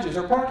garages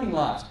or parking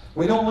lots.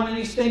 We don't want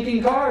any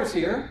stinking cars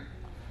here.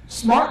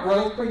 Smart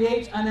growth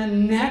creates an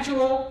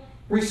unnatural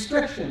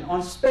restriction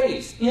on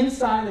space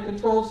inside the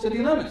controlled city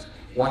limits.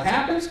 What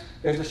happens?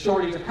 There's a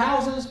shortage of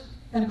houses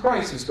and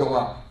prices go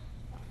up.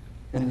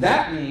 And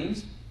that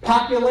means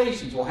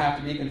populations will have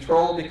to be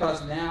controlled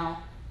because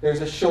now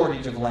there's a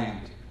shortage of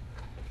land.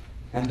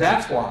 And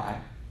that's why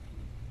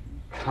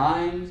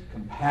kind,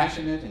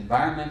 compassionate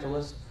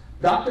environmentalist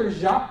Dr.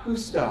 Jacques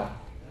Cousteau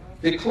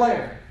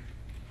declared,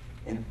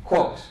 in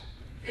quote,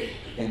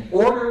 "In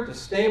order to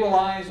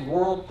stabilize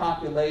world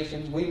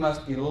populations, we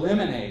must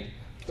eliminate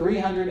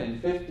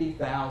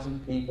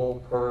 350,000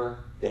 people per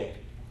day."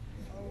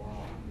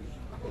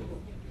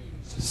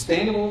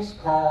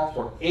 Sustainables call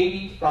for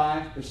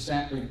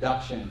 85%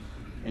 reduction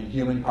in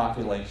human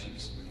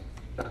populations.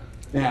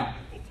 Now,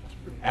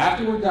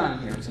 after we're done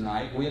here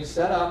tonight, we have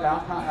set up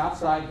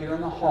outside here in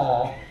the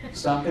hall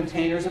some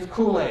containers of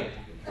Kool-Aid.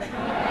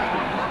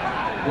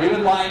 We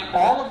would like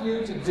all of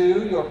you to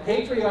do your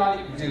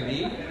patriotic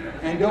duty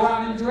and go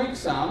out and drink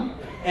some,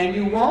 and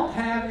you won't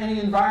have any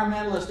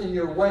environmentalists in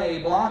your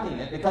way blocking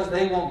it because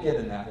they won't get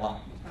in that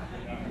line.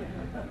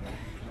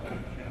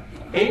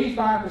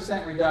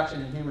 85%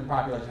 reduction in human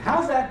population.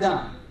 How's that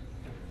done?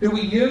 Do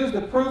we use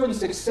the proven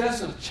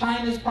success of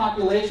China's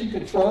population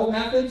control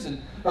methods and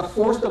of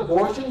forced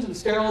abortions and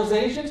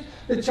sterilizations?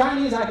 The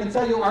Chinese, I can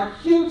tell you, are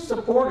huge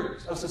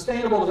supporters of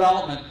sustainable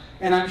development,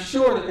 and I'm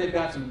sure that they've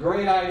got some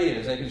great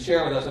ideas they can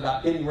share with us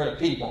about getting rid of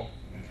people.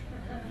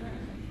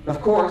 Of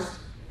course,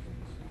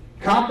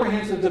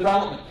 comprehensive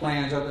development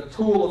plans are the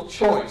tool of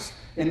choice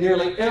in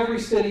nearly every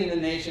city in the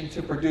nation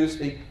to produce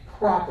the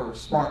proper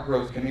smart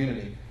growth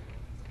community.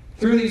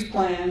 Through these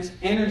plans,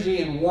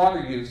 energy and water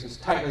use is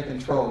tightly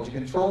controlled. You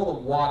control the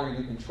water,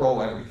 you control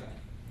everything.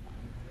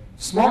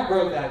 Smart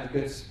growth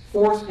advocates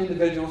force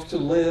individuals to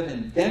live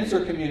in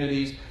denser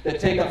communities that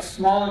take up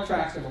smaller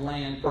tracts of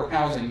land per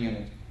housing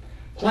unit.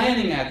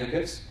 Planning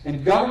advocates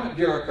and government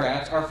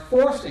bureaucrats are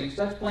forcing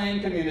such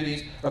planned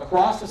communities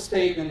across the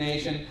state and the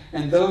nation,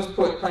 and those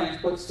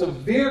plans put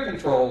severe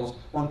controls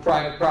on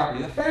private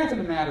property. The fact of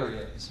the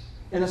matter is,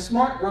 in a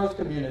smart growth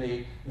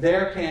community,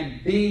 there can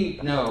be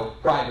no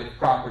private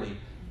property.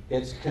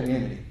 It's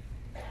community.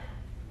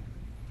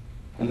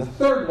 And the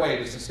third way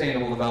to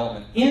sustainable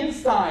development,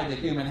 inside the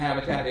human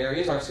habitat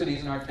areas, our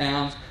cities and our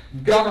towns,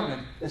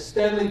 government is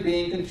steadily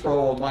being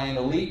controlled by an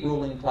elite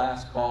ruling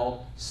class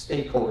called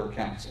stakeholder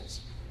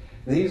councils.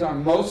 These are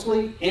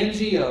mostly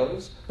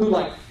NGOs who,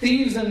 like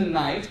thieves in the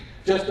night,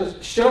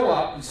 just show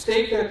up and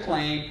stake their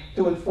claim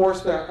to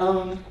enforce their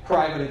own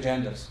private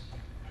agendas.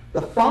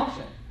 The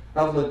function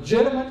of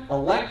legitimate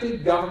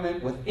elected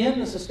government within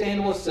the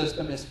sustainable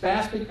system is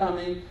fast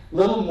becoming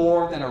little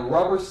more than a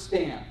rubber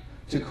stamp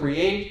to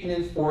create and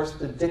enforce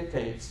the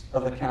dictates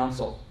of the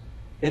council.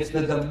 It's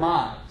the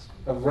demise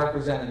of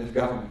representative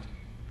government.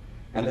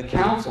 And the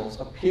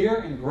councils appear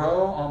and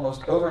grow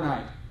almost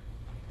overnight.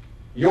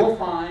 You'll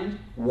find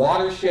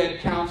watershed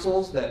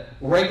councils that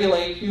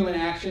regulate human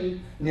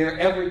action near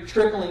every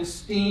trickling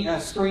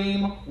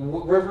stream,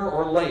 river,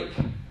 or lake.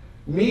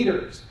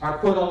 Meters are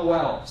put on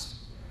wells.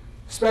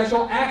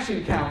 Special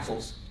action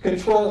councils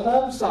control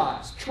home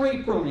size,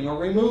 tree pruning or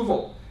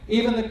removal,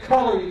 even the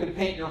color you can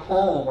paint your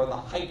home or the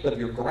height of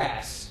your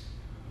grass.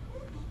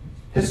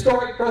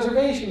 Historic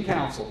preservation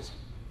councils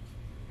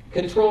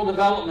control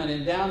development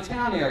in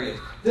downtown areas,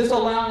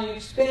 disallowing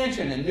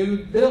expansion and new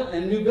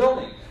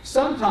building.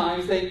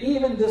 Sometimes they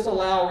even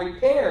disallow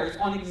repairs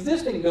on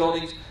existing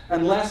buildings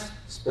unless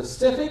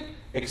specific,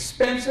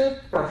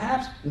 expensive,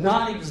 perhaps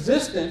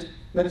non-existent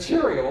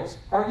materials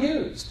are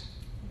used.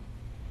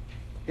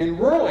 In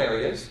rural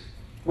areas,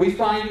 we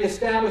find the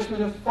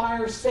establishment of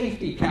fire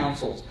safety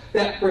councils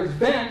that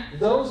prevent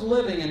those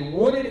living in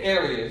wooded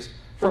areas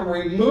from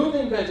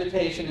removing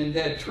vegetation and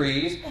dead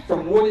trees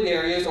from wooded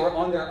areas or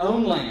on their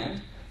own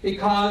land,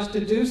 because to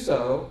do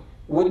so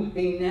wouldn't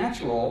be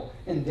natural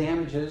and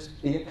damages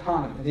the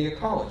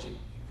ecology.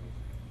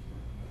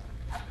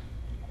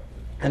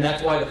 And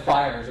that's why the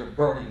fires are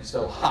burning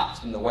so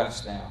hot in the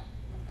West now.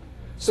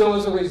 So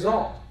as a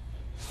result,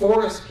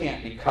 forests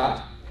can't be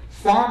cut.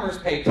 Farmers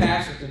pay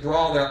taxes to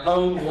draw their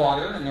own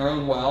water in their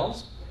own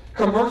wells.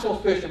 Commercial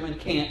fishermen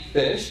can't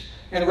fish,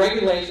 and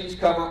regulations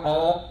cover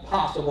all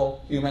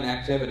possible human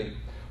activity.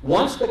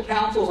 Once the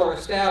councils are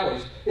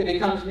established, it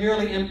becomes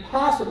nearly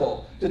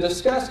impossible to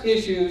discuss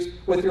issues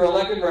with your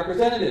elected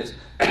representatives.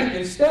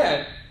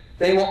 Instead,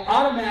 they will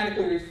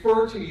automatically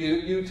refer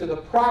you to the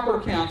proper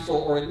council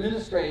or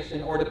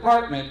administration or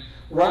department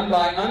run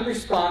by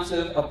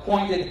unresponsive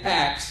appointed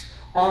hacks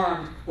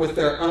armed with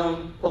their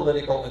own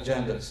political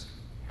agendas.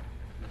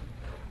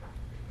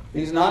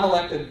 These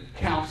non-elected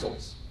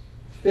councils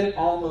fit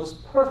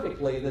almost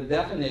perfectly the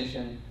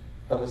definition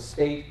of a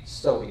state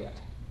Soviet,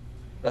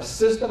 a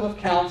system of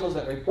councils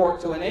that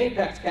report to an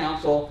apex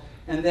council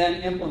and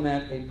then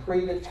implement a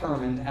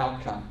predetermined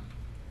outcome.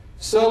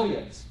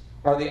 Soviets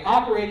are the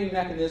operating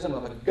mechanism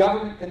of a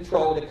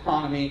government-controlled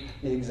economy,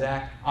 the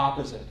exact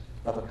opposite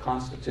of a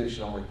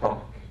constitutional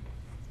republic.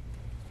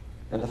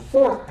 And the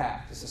fourth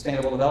path to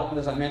sustainable development,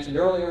 as I mentioned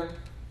earlier,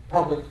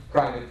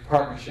 public-private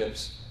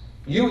partnerships.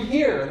 You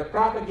hear the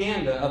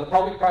propaganda of the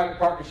public-private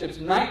partnerships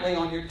nightly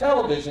on your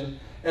television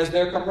as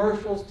their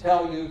commercials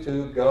tell you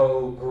to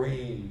go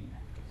green.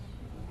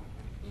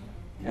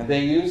 And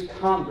they use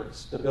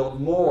Congress to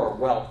build more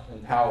wealth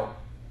and power.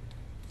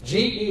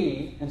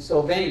 GE and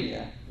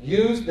Sylvania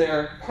used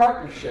their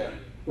partnership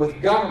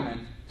with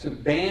government to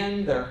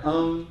ban their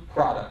own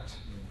product,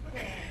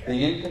 the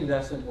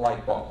incandescent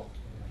light bulb,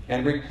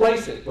 and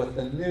replace it with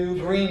the new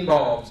green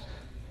bulbs.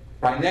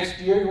 By next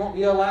year, you won't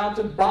be allowed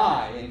to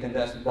buy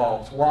incandescent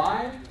bulbs.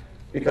 Why?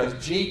 Because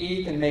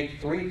GE can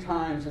make 3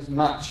 times as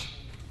much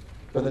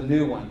for the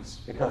new ones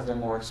because they're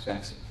more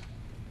expensive.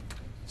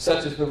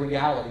 Such is the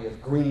reality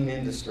of green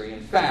industry.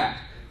 In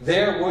fact,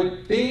 there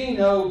would be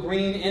no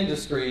green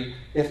industry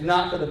if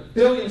not for the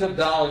billions of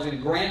dollars in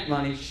grant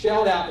money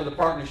shelled out to the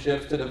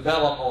partnerships to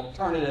develop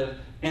alternative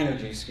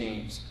energy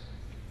schemes.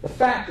 The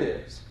fact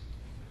is,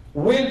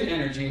 wind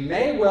energy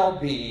may well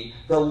be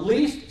the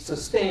least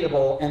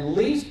sustainable and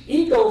least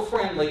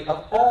eco-friendly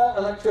of all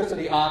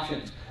electricity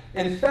options.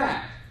 In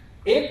fact,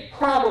 it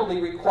probably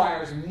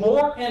requires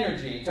more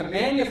energy to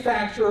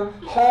manufacture,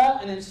 haul,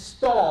 and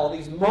install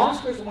these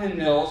monstrous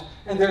windmills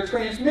and their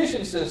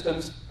transmission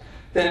systems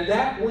than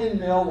that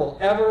windmill will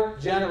ever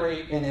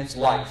generate in its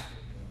life.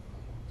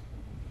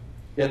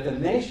 Yet the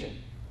nation,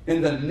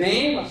 in the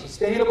name of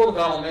sustainable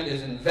development,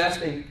 is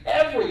investing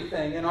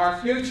everything in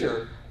our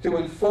future to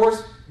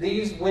enforce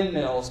these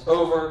windmills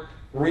over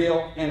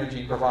real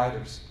energy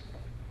providers.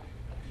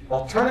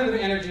 Alternative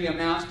energy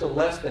amounts to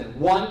less than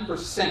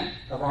 1%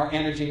 of our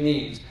energy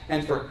needs.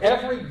 And for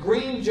every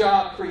green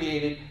job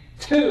created,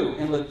 2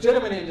 in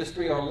legitimate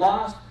industry are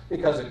lost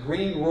because of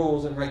green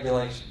rules and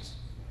regulations.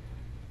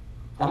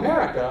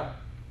 America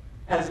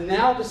has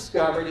now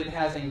discovered it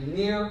has a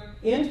near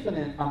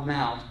infinite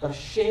amount of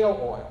shale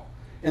oil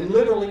in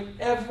literally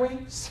every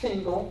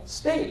single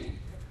state.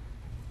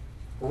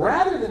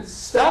 Rather than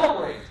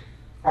celebrate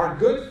our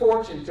good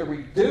fortune to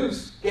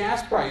reduce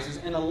gas prices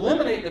and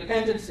eliminate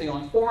dependency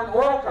on foreign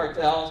oil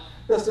cartels,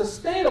 the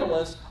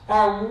sustainabilists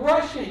are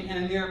rushing in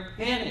a near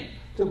panic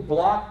to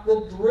block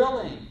the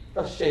drilling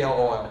of shale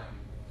oil.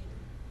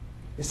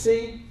 You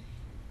see,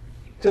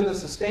 to the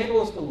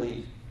sustainabilist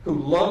elite who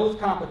loathe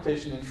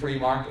competition in free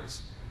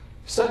markets,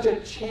 such a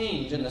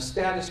change in the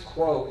status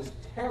quo is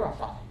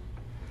terrifying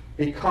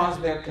because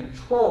their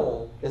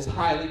control is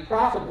highly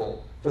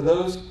profitable for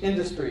those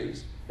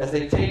industries as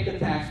they take the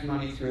tax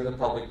money through the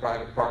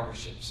public-private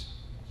partnerships.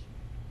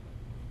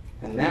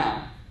 And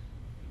now,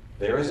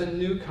 there is a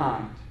new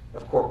kind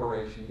of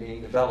corporation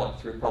being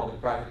developed through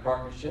public-private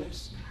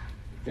partnerships.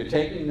 If you're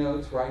taking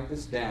notes, write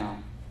this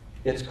down.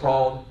 It's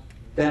called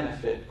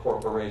benefit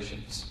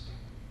corporations.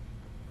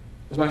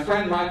 As my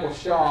friend Michael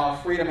Shaw,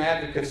 Freedom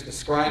Advocates,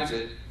 describes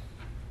it,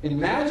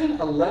 imagine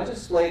a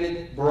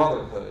legislated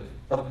brotherhood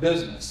of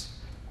business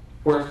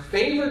where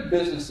favored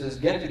businesses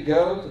get to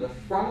go to the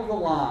front of the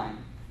line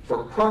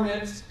for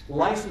permits,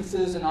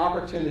 licenses, and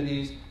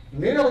opportunities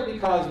merely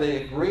because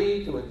they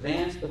agree to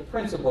advance the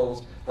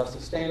principles of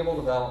sustainable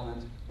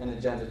development in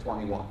Agenda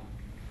 21.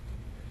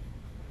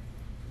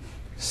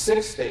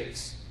 6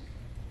 states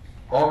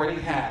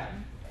already have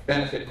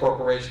benefit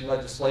corporation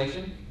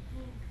legislation: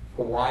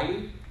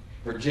 Hawaii,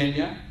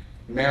 Virginia,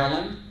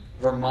 Maryland,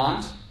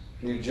 Vermont,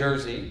 New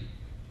Jersey,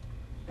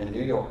 and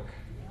New York.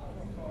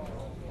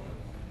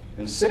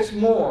 And 6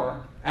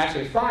 more,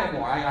 actually 5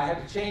 more. I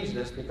had to change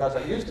this because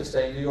I used to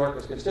say New York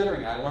was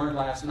considering it. I learned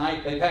last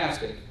night they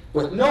passed it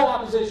with no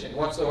opposition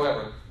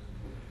whatsoever.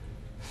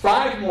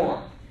 5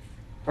 more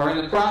are in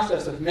the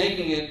process of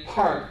making it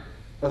part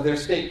of their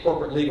state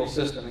corporate legal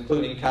system,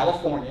 including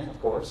California, of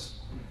course,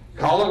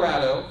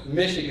 Colorado,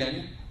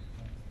 Michigan,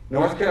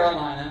 North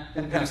Carolina,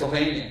 and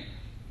Pennsylvania.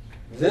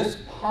 This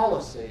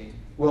policy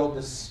will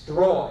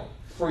destroy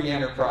free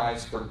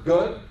enterprise for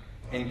good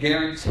and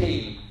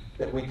guarantee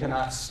that we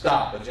cannot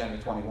stop Agenda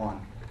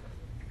 21.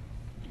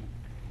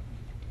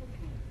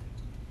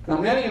 Now,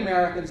 many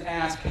Americans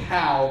ask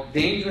how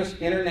dangerous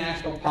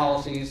international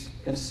policies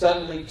can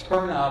suddenly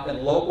turn up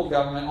in local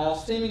government, all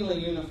seemingly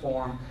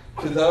uniform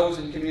to those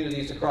in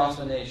communities across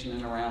the nation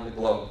and around the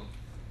globe.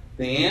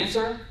 The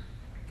answer?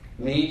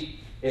 Meet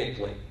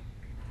ICLEI,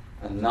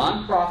 a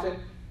nonprofit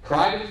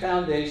private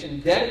foundation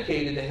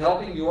dedicated to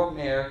helping your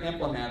mayor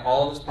implement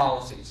all of his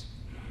policies.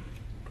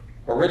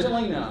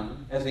 Originally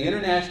known as the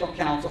International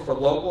Council for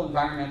Local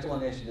Environmental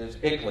Initiatives,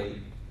 ICLEI,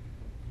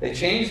 they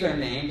changed their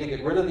name to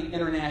get rid of the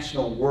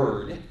international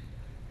word,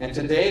 and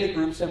today the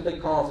group simply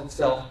calls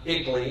itself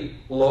ICLEI,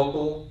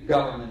 Local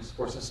Governments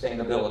for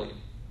Sustainability.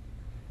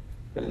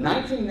 But in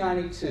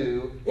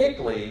 1992,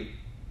 ICLEI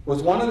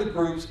was one of the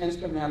groups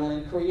instrumental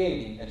in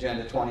creating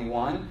Agenda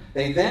 21.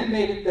 They then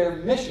made it their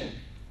mission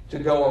to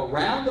go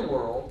around the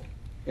world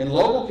in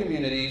local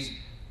communities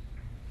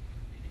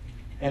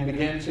and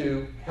begin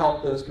to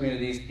help those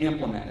communities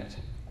implement it.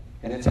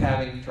 And it's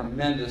having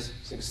tremendous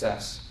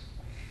success.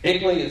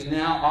 ICLEI is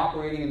now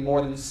operating in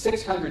more than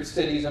 600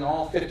 cities in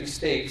all 50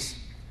 states.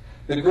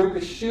 The group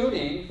is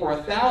shooting for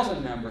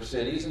 1,000 member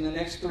cities in the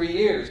next 3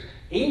 years.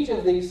 Each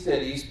of these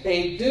cities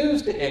paid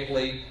dues to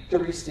ICLEI to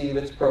receive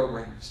its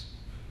programs.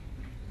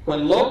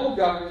 When local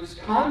governments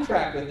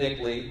contract with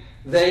ICLEI,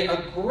 they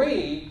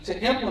agree to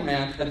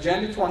implement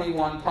Agenda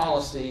 21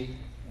 policy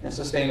and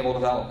sustainable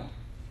development.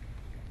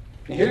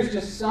 And here's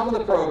just some of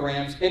the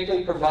programs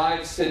ICLEI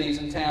provides cities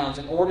and towns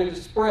in order to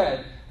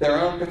spread their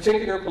own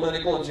particular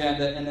political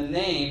agenda in the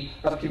name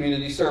of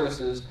community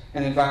services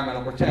and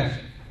environmental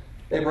protection.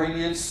 They bring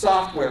in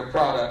software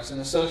products and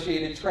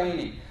associated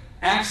training,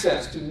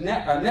 access to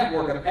a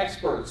network of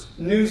experts,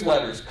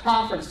 newsletters,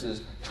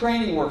 conferences,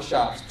 training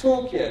workshops,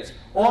 toolkits,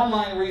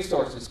 online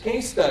resources,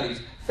 case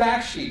studies,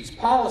 fact sheets,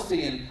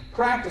 policy and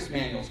practice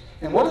manuals.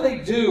 And what do they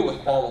do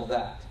with all of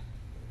that?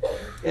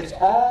 It's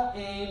all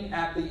aimed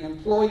at the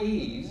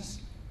employees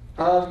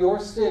of your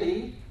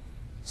city,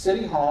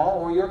 city hall,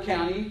 or your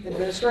county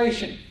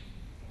administration.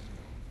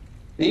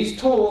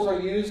 These tools are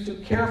used to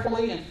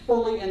carefully and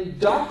fully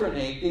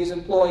indoctrinate these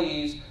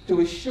employees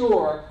to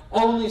assure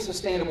only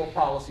sustainable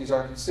policies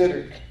are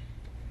considered.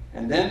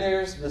 And then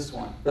there's this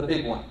one, the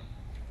big one.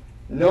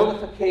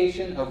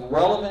 Notification of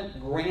relevant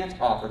grant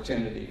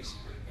opportunities.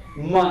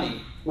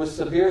 Money with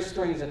severe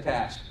strings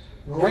attached.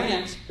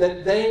 Grants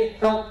that they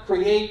helped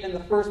create in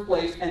the first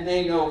place, and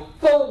they know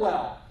full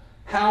well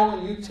how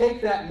when you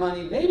take that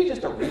money, maybe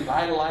just to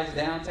revitalize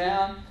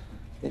downtown,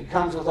 it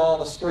comes with all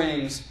the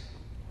strings,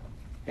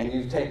 and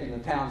the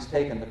town's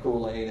taken the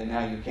Kool-Aid, and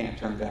now you can't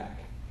turn back.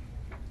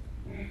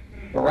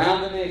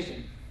 Around the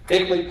nation,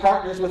 ICLEI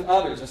partners with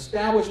others,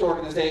 established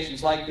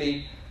organizations like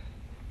the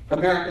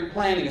American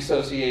Planning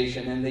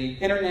Association and the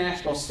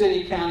International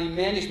City County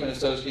Management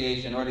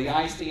Association, or the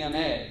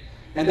ICMA.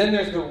 And then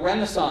there's the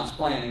Renaissance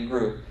Planning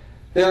Group.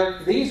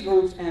 These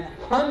groups and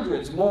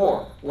hundreds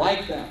more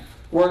like them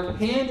work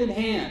hand in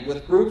hand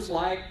with groups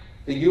like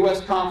the U.S.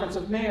 Conference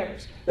of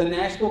Mayors, the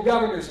National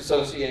Governors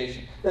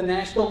Association, the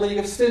National League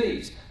of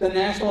Cities, the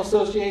National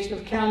Association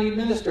of County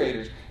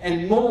Administrators,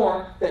 and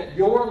more that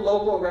your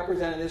local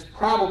representatives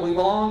probably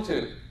belong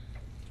to.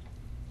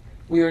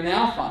 We are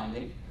now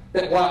finding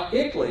that while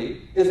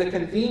ICLEI is a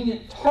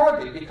convenient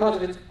target because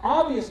of its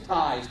obvious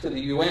ties to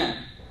the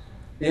UN,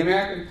 the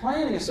American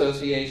Planning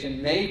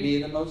Association may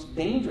be the most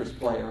dangerous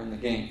player in the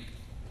game.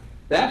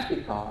 That's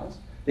because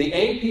the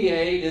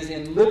APA is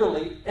in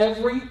literally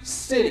every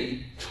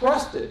city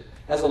trusted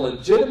as a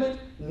legitimate,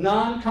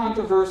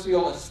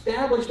 non-controversial,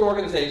 established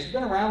organization. It's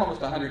been around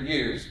almost 100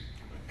 years.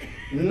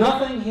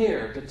 Nothing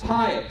here to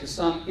tie it to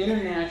some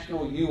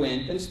international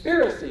UN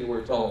conspiracy,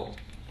 we're told.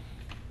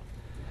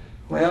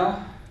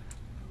 Well,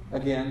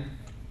 again,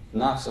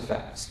 not so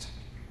fast.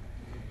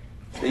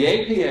 The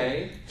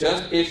APA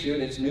just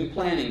issued its new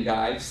planning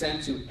guide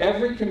sent to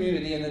every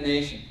community in the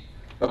nation.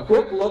 A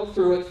quick look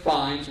through it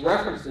finds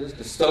references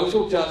to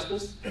social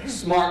justice,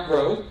 smart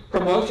growth,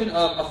 promotion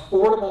of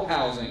affordable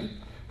housing,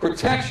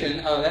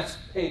 protection of, that's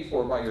paid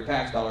for by your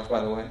tax dollars, by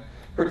the way,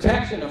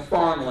 protection of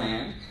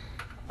farmland,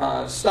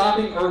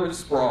 stopping urban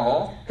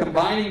sprawl,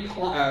 combating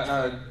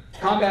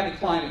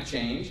climate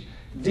change,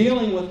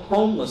 dealing with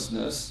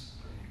homelessness,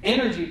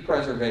 energy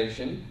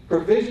preservation,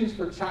 provisions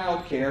for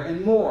child care,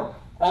 and more,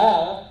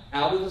 all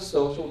out of the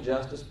social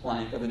justice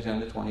plank of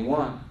Agenda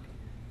 21.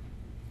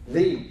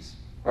 These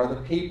are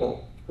the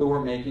people who are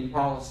making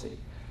policy.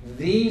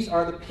 These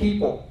are the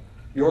people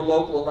your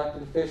local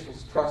elected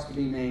officials trust to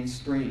be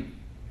mainstream.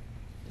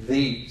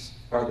 These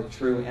are the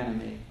true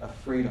enemy of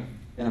freedom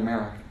in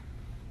America.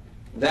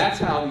 That's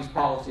how these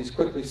policies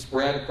quickly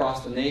spread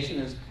across the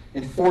nation as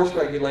enforced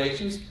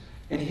regulations.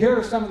 And here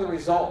are some of the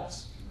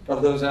results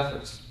of those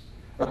efforts.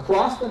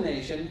 Across the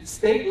nation,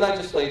 state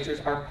legislatures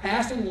are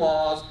passing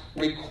laws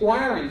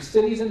requiring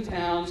cities and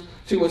towns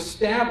to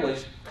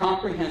establish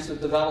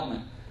comprehensive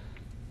development.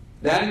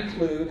 That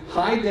include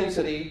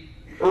high-density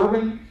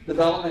urban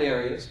development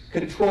areas,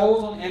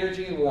 controls on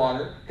energy and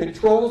water,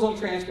 controls on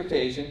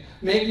transportation,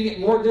 making it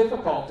more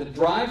difficult to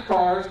drive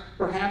cars,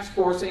 perhaps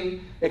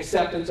forcing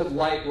acceptance of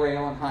light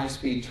rail and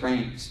high-speed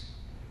trains.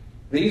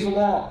 These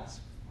laws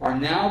are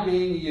now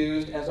being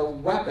used as a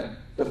weapon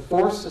to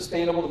force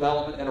sustainable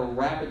development at a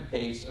rapid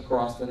pace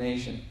across the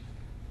nation.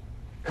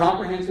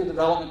 Comprehensive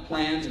development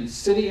plans in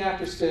city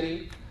after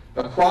city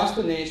across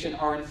the nation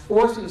are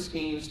enforcing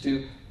schemes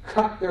to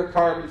cut their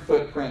carbon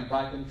footprint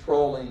by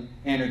controlling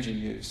energy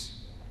use.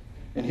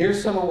 And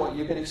here's some of what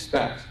you can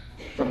expect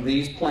from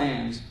these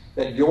plans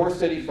that your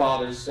city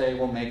fathers say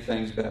will make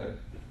things better.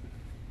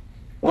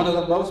 One of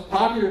the most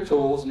popular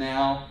tools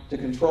now to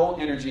control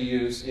energy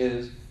use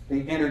is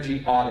the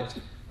energy audit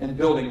and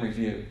building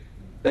review.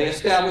 They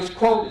establish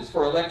quotas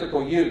for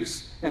electrical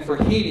use and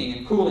for heating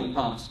and cooling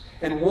pumps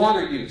and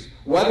water use,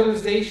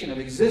 weatherization of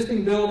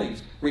existing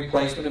buildings,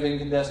 replacement of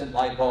incandescent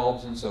light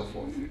bulbs, and so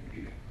forth.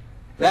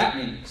 That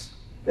means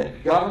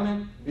that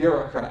government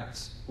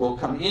bureaucrats will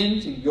come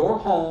into your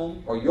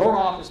home or your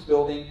office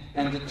building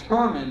and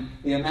determine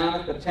the amount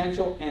of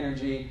potential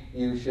energy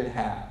you should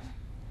have.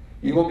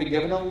 You will be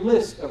given a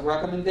list of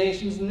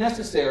recommendations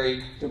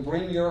necessary to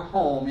bring your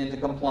home into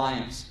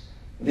compliance.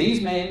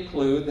 These may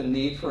include the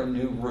need for a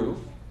new roof,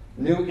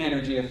 new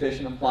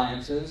energy-efficient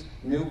appliances,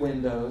 new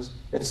windows,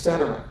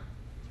 etc.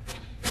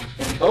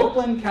 In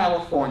Oakland,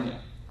 California,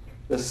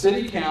 the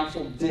City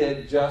Council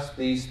did just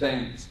these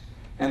things.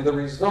 And the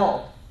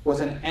result was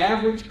an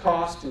average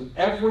cost to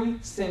every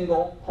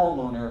single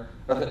homeowner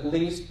of at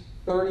least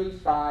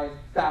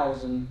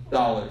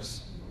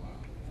 $35,000.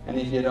 And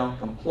if you don't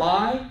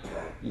comply,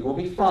 you will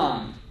be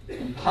fined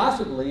and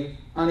possibly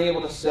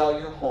unable to sell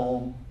your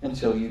home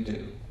until you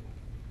do.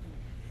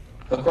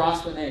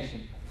 Across the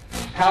nation,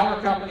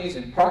 power companies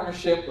in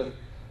partnership with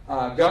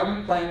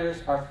government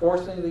planners are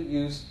forcing the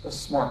use of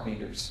smart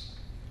meters.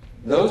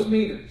 Those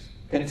meters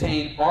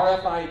contain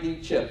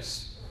RFID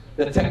chips.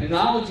 The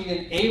technology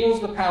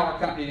enables the power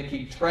company to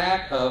keep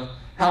track of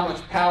how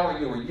much power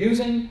you are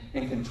using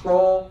and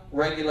control,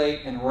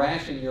 regulate, and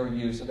ration your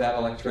use of that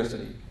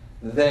electricity.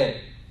 They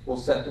will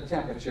set the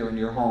temperature in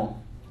your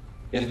home.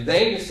 If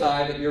they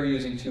decide that you're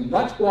using too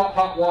much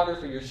hot water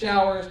for your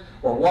showers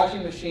or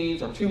washing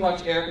machines or too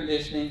much air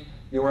conditioning,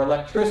 your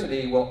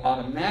electricity will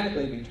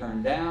automatically be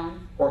turned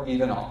down or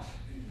even off.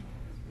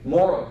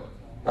 Moreover,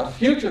 a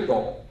future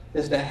goal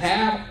is to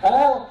have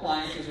all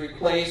appliances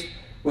replaced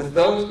with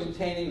those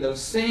containing those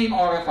same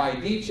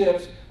RFID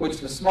chips which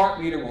the smart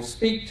meter will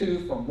speak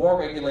to for more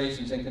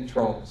regulations and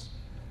controls.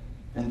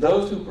 And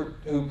those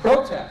who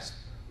protest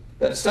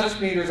that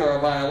such meters are a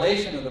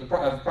violation of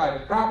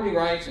private property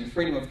rights and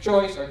freedom of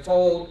choice are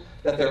told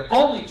that their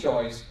only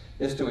choice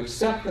is to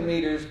accept the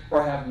meters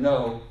or have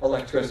no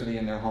electricity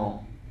in their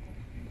home.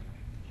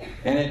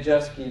 And it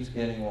just keeps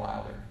getting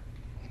wilder.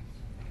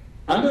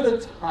 Under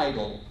the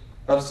title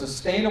of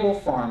sustainable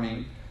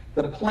farming,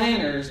 the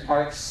planners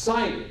are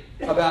excited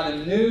about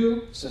a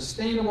new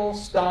sustainable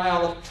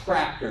style of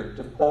tractor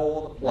to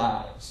pull the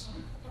plows.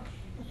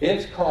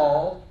 It's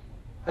called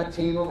a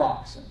team of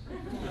oxen.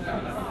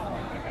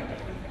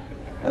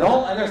 And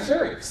they're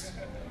serious.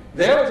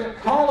 There is a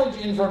college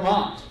in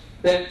Vermont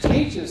that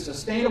teaches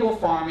sustainable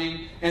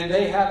farming, and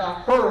they have a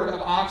herd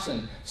of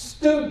oxen.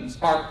 Students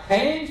are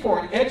paying for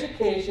an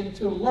education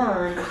to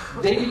learn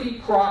Davy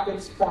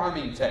Crockett's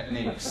farming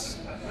techniques.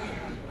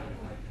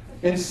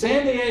 In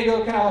San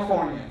Diego,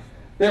 California,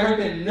 there have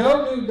been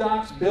no new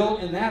docks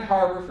built in that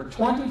harbor for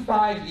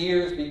 25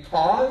 years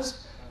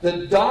because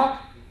the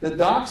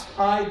docks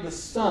hide the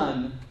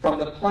sun from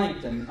the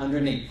plankton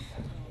underneath.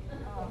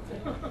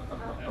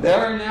 There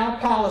are now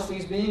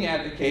policies being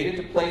advocated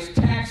to place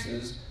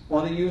taxes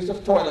on the use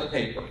of toilet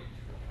paper,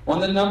 on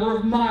the number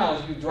of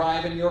miles you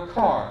drive in your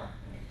car,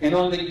 and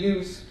on the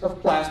use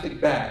of plastic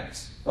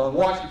bags. Well, in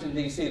Washington,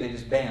 D.C., they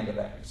just banned the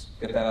bags.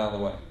 Get that out of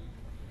the way.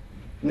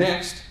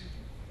 Next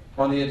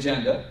on the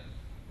agenda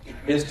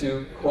is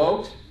to,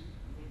 quote,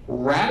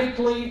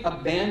 radically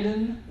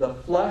abandon the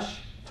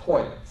flush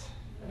toilet.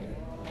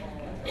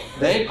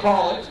 They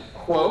call it,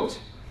 quote,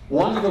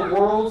 one of the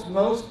world's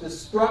most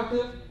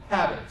destructive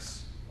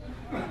habits.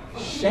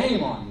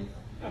 Shame on you.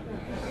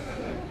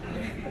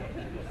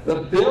 The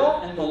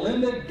Bill and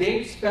Melinda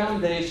Gates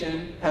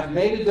Foundation have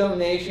made a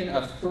donation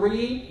of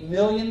 $3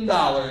 million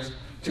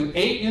to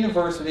 8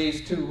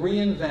 universities to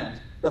reinvent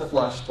the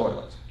flush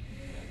toilet.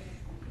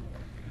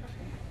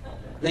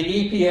 The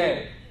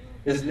EPA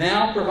is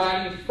now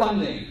providing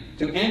funding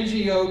to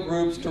NGO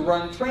groups to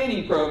run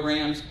training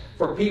programs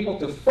for people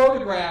to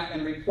photograph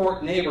and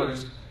report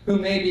neighbors who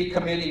may be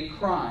committing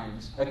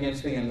crimes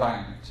against the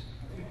environment.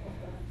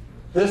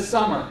 This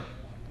summer,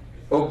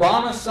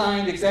 Obama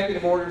signed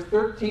Executive Order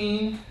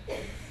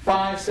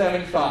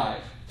 13575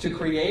 to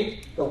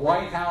create the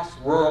White House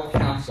Rural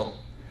Council.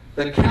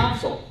 The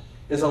Council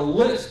is a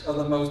list of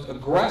the most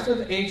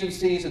aggressive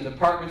agencies and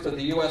departments of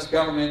the U.S.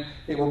 government.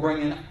 It will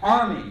bring an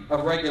army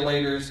of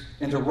regulators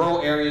into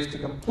rural areas to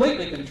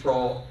completely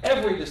control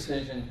every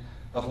decision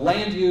of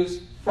land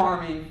use,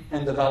 farming,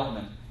 and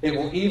development. It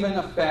will even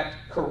affect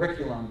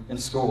curriculum in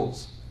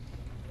schools.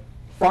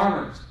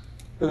 Farmers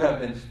who have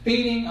been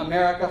feeding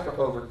America for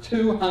over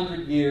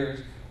 200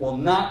 years will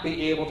not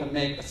be able to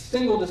make a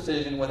single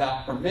decision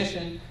without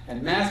permission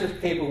and massive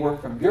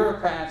paperwork from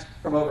bureaucrats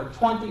from over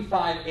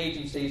 25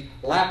 agencies,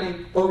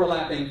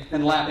 overlapping,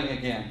 and lapping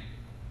again.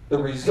 The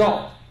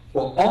result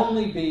will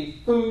only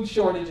be food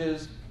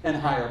shortages and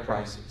higher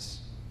prices.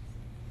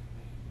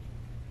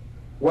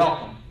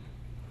 Welcome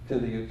to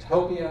the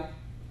utopia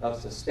of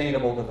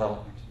sustainable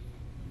development.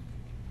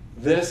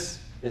 This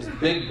is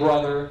Big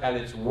Brother at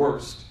its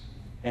worst,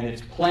 and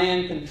it's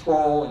planned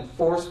control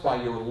enforced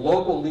by your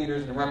local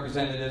leaders and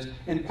representatives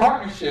in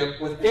partnership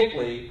with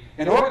ICLEI,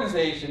 an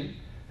organization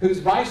whose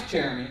vice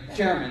chairman,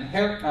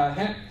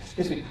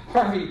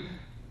 Harvey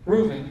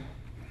Rubin,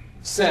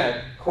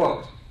 said,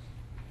 quote,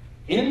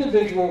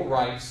 individual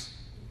rights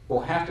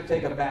will have to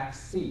take a back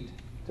seat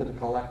to the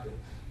collective.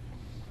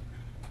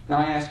 Now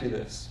I ask you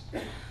this.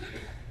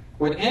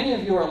 Would any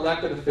of your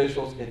elected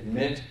officials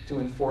admit to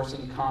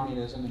enforcing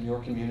communism in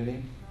your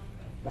community?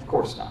 Of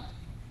course not.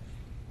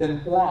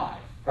 Then why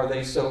are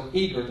they so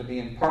eager to be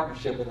in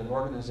partnership with an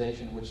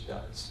organization which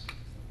does?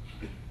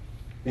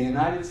 The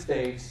United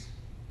States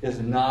is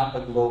not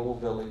a global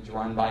village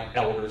run by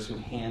elders who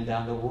hand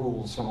down the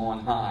rules from on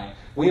high.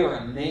 We are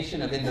a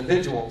nation of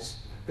individuals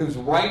whose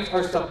rights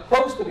are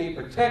supposed to be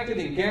protected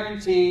and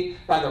guaranteed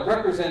by the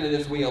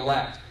representatives we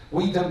elect.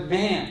 We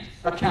demand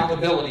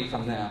accountability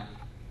from them.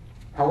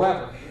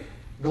 However,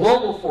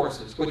 global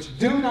forces which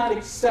do not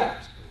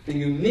accept the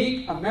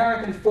unique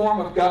American form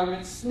of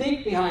government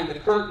sneak behind the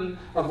curtain,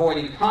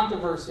 avoiding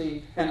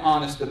controversy and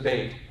honest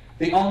debate.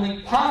 The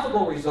only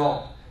possible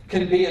result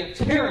can be a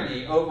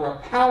tyranny over a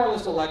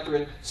powerless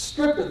electorate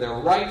stripped of their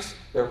rights,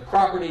 their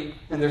property,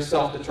 and their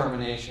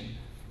self-determination.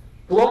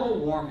 Global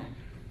warming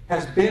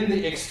has been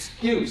the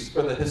excuse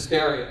for the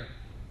hysteria,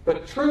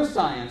 but true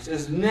science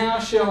is now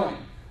showing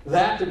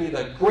that to be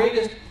the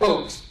greatest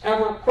hoax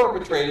ever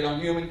perpetrated on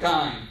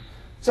humankind.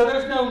 So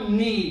there's no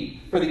need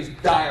for these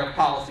dire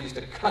policies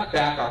to cut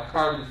back our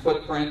carbon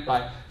footprint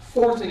by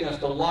forcing us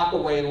to lock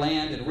away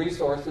land and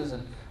resources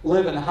and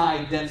live in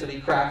high-density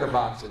cracker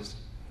boxes.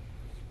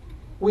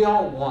 We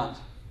all want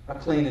a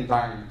clean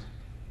environment.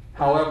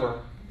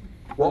 However,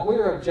 what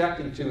we're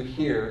objecting to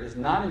here is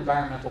not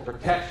environmental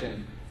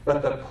protection,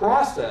 but the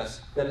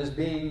process that is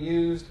being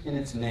used in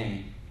its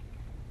name.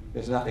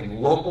 There's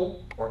nothing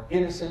local or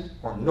innocent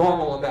or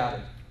normal about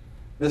it.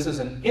 This is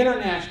an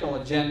international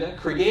agenda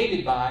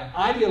created by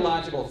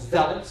ideological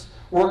zealots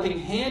working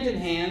hand in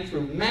hand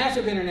through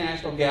massive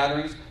international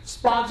gatherings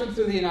sponsored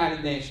through the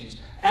United Nations.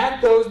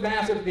 At those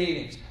massive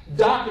meetings,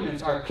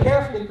 documents are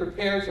carefully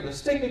prepared for the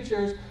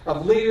signatures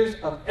of leaders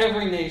of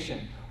every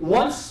nation.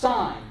 Once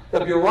signed, the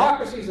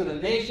bureaucracies of the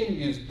nation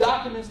use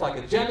documents like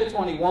Agenda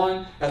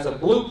 21 as a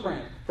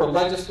blueprint for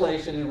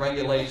legislation and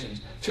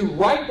regulations. To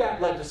write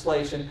that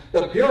legislation,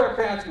 the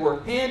bureaucrats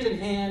work hand in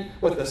hand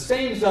with the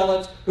same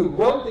zealots who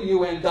wrote the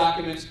UN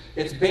documents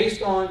it's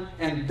based on,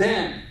 and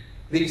then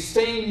these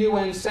same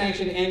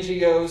UN-sanctioned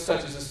NGOs,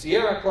 such as the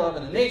Sierra Club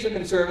and the Nature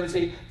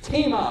Conservancy,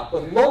 team up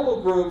with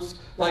local groups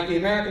like the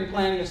American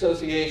Planning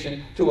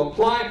Association to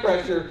apply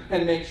pressure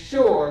and make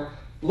sure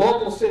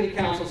local city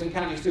councils and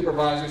county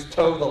supervisors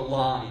toe the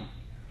line.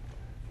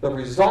 The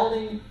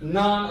resulting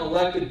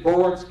non-elected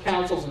boards,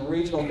 councils, and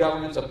regional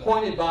governments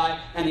appointed by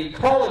an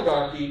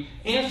ecoligarchy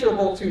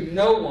answerable to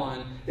no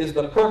one is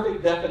the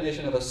perfect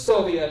definition of a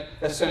Soviet,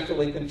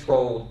 essentially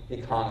controlled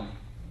economy.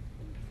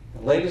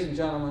 And ladies and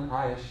gentlemen,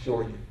 I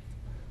assure you,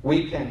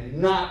 we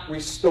cannot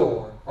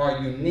restore our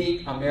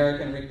unique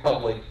American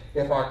republic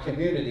if our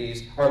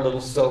communities are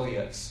little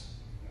Soviets.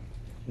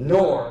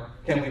 Nor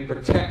can we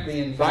protect the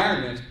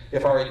environment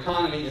if our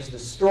economy is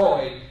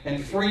destroyed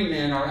and free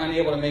men are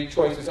unable to make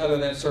choices other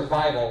than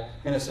survival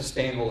in a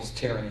sustainabilist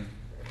tyranny.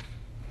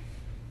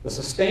 The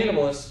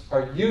sustainabilists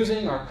are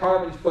using our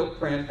carbon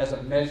footprint as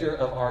a measure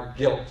of our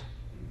guilt.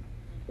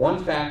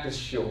 One fact is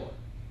sure.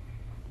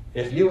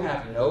 If you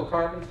have no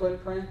carbon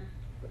footprint,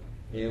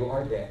 you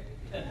are dead.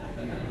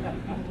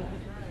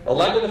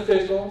 Elected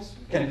officials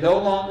can no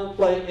longer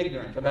play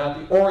ignorant about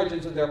the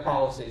origins of their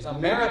policies.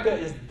 America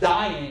is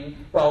dying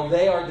while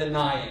they are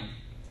denying.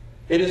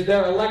 It is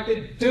their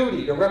elected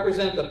duty to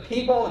represent the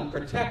people and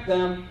protect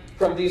them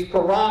from these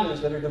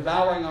piranhas that are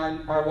devouring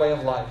our way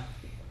of life.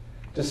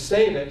 To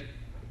save it,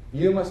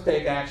 you must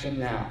take action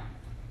now.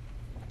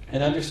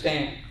 And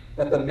understand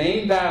that the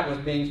main battle is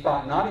being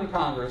fought not in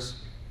Congress,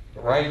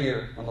 but right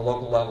here on the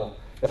local level.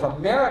 If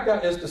America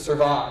is to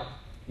survive,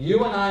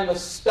 you and I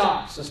must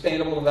stop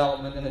sustainable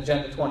development in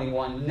Agenda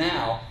 21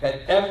 now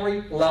at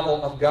every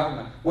level of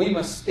government. We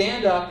must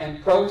stand up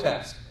and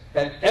protest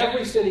at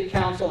every city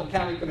council and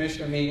county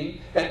commissioner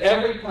meeting, at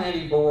every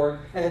planning board,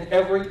 and at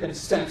every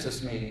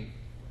consensus meeting.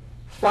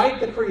 Fight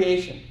the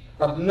creation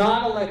of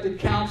non-elected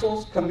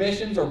councils,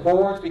 commissions, or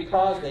boards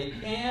because they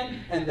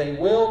can and they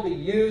will be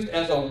used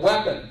as a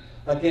weapon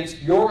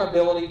against your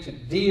ability to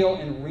deal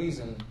and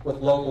reason with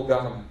local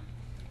government.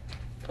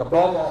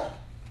 Above all,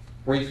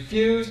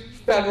 refuse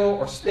federal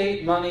or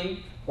state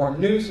money or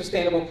new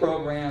sustainable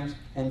programs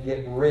and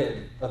get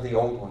rid of the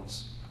old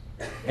ones.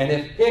 And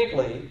if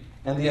ICLEI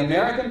and the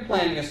American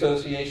Planning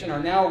Association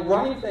are now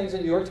running things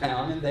in your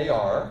town, and they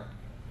are,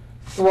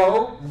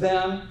 throw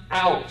them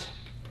out.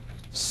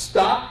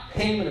 Stop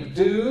payment of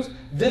dues,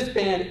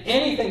 disband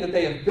anything that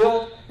they have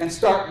built, and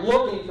start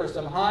looking for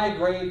some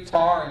high-grade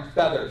tar and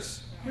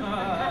feathers.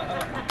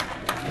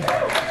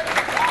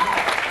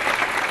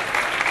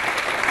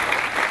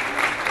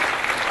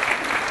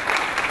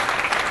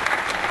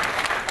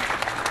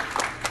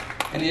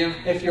 And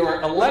if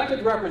your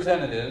elected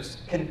representatives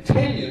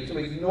continue to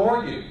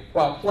ignore you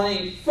while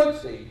playing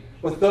footsie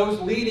with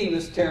those leading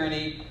this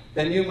tyranny,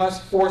 then you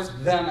must force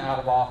them out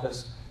of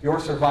office. Your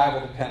survival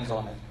depends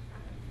on it.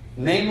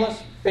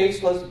 Nameless,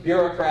 faceless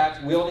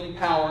bureaucrats wielding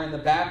power in the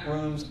back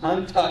rooms,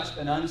 untouched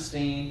and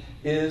unseen,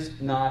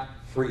 is not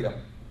freedom.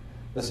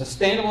 The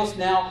sustainabilists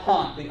now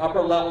haunt the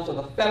upper levels of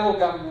the federal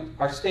government,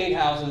 our state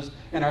houses,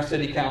 and our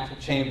city council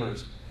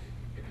chambers.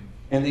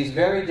 In these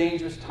very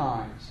dangerous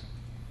times,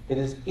 it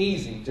is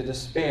easy to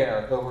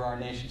despair over our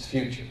nation's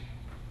future.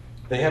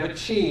 They have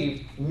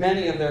achieved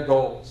many of their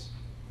goals,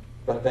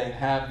 but they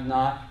have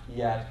not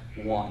yet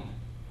won.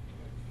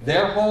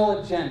 Their whole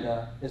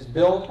agenda is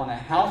built on a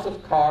house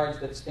of cards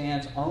that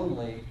stands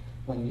only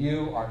when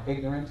you are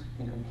ignorant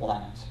and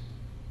compliant.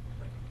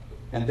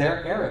 And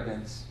their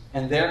arrogance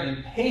and their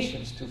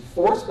impatience to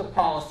force the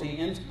policy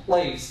into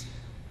place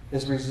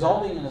is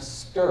resulting in a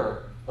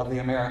stir of the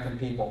American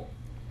people.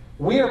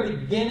 We are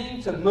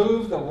beginning to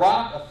move the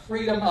rock of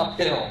freedom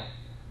uphill.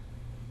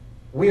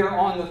 We are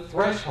on the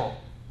threshold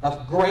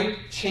of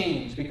great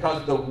change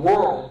because the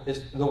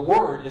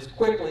word is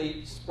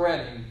quickly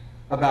spreading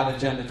about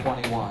Agenda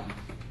 21.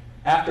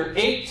 After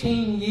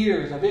 18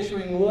 years of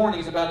issuing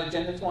warnings about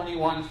Agenda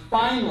 21,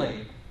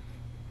 finally,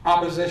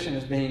 opposition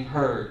is being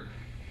heard.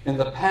 In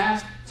the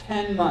past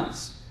 10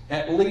 months,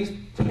 at least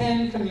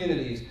 10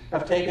 communities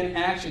have taken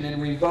action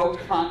and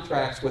revoked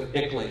contracts with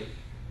ICLEI.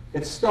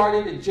 It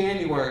started in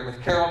January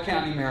with Carroll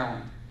County,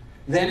 Maryland,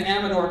 then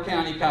Amador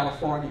County,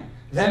 California,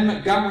 then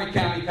Montgomery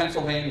County,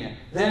 Pennsylvania,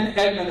 then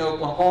Edmond,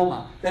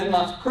 Oklahoma, then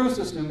Las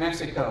Cruces, New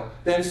Mexico,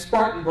 then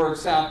Spartanburg,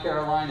 South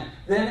Carolina,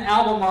 then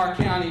Albemarle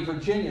County,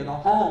 Virginia, the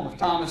home of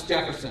Thomas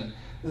Jefferson,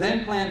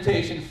 then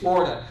Plantation,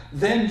 Florida,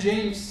 then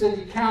James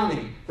City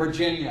County,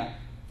 Virginia,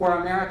 where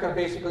America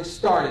basically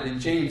started in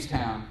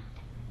Jamestown.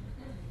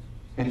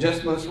 And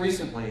just most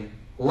recently,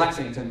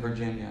 Lexington,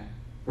 Virginia,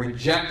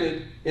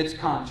 rejected its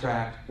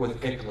contract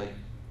with Italy.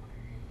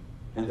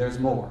 And there's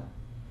more.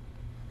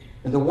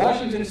 In the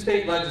Washington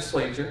State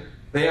Legislature,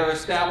 they are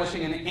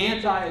establishing an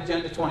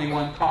anti-Agenda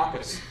 21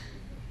 caucus.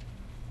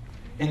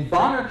 In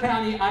Bonner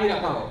County,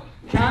 Idaho,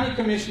 County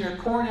Commissioner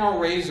Cornell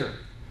Razor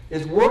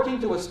is working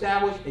to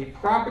establish a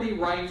property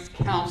rights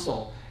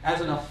council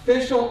as an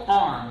official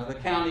arm of the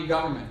county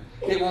government.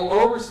 It will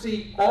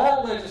oversee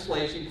all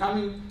legislation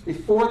coming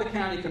before the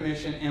county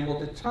commission and will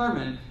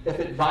determine if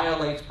it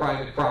violates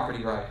private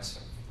property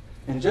rights.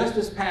 And just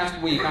this past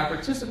week, I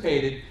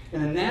participated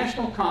in a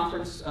national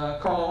conference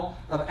call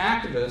of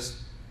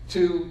activists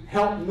to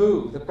help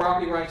move the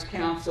Property Rights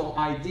Council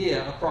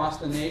idea across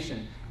the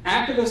nation.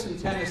 Activists in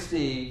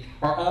Tennessee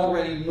are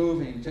already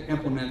moving to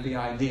implement the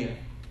idea.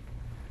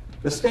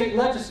 The state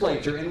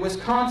legislature in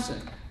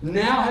Wisconsin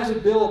now has a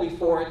bill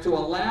before it to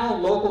allow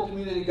local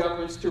community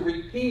governments to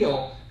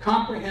repeal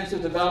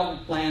comprehensive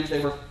development plans they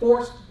were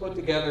forced to put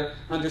together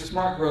under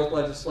smart growth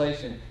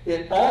legislation.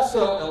 It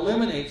also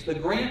eliminates the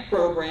grant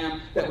program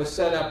that was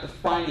set up to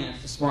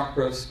finance the smart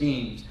growth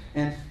schemes.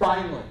 And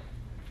finally,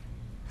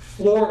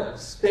 Florida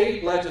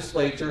state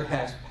legislature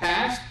has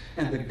passed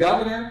and the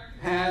governor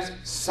has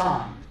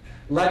signed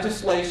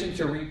legislation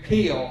to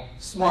repeal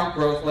smart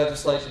growth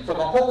legislation for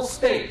the whole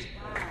state.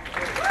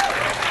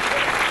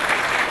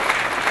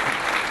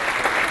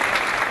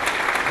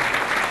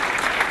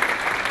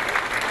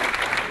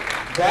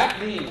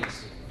 That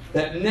means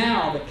that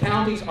now the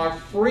counties are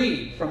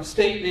free from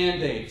state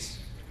mandates.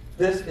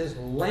 This is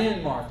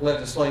landmark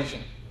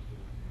legislation.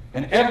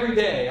 And every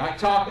day I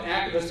talk to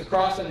activists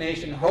across the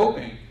nation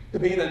hoping to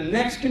be the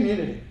next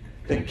community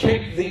to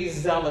kick these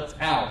zealots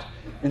out.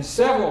 In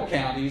several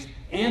counties,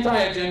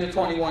 anti-Agenda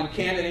 21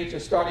 candidates are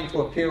starting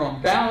to appear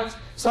on ballots.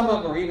 Some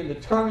of them are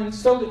even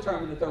so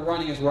determined that they're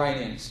running as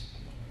write-ins.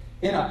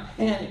 In a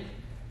panic,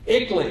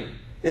 Italy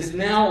is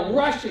now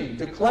rushing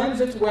to cleanse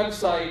its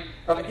website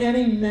of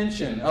any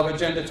mention of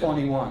Agenda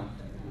 21.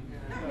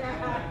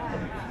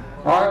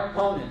 Our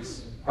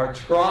opponents are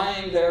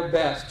trying their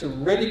best to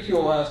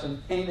ridicule us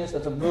and paint us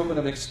as a movement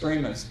of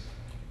extremists.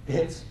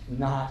 It's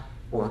not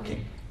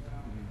working.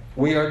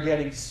 We are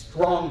getting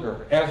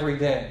stronger every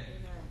day.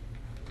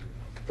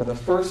 For the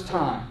first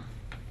time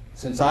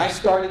since I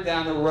started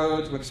down the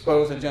road to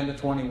expose Agenda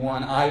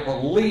 21, I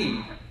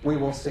believe we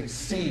will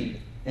succeed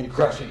in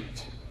crushing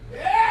it.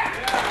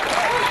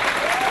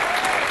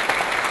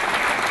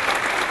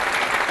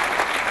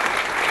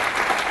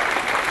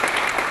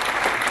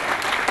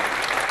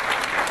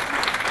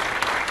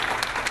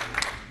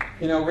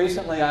 You know,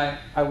 recently I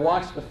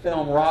watched the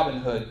film Robin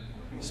Hood,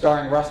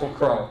 starring Russell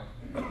Crowe.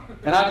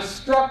 And I was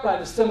struck by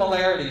the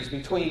similarities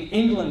between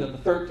England of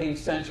the 13th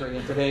century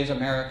and today's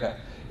America.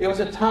 It was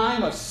a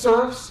time of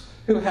serfs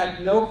who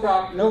had no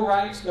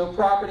rights, no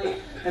property,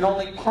 and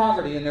only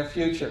poverty in their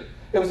future.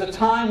 It was a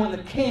time when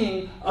the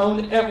king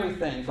owned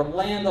everything, from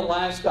land to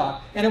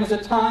livestock. And it was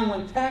a time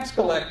when tax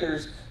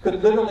collectors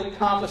could literally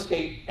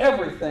confiscate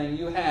everything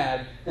you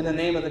had in the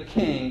name of the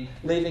king,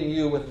 leaving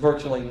you with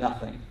virtually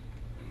nothing.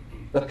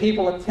 The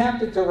people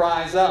attempted to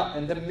rise up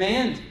and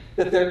demand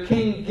that their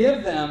king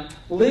give them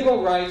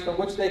legal rights from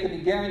which they could be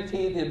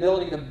guaranteed the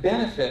ability to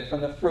benefit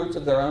from the fruits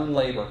of their own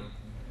labor.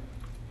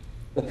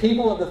 The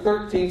people of the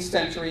 13th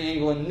century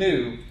England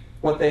knew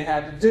what they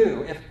had to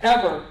do if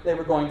ever they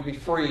were going to be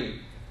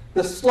free.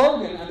 The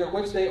slogan under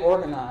which they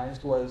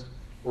organized was,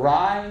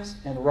 "Rise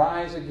and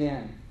rise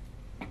again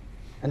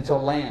until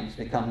lambs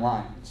become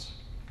lions."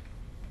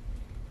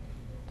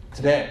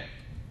 Today,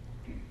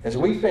 as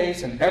we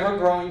face an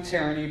ever-growing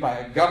tyranny by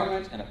a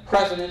government and a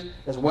president,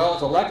 as well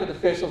as elected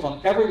officials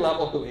on every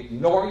level who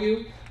ignore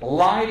you,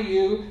 lie to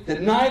you,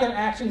 deny their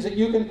actions that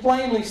you can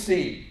plainly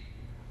see,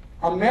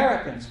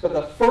 Americans, for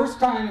the first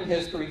time in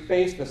history,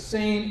 face the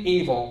same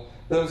evil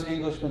those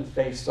Englishmen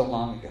faced so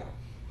long ago.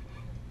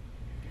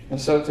 And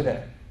so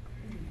today,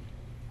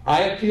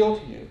 I appeal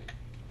to you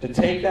to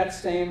take that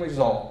same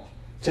resolve.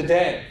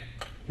 Today,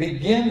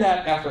 begin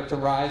that effort to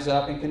rise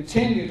up and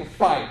continue to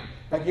fight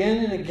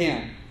again and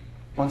again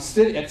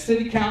at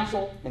city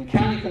council and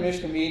county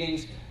commission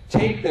meetings.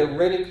 Take their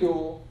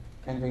ridicule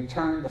and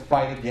return the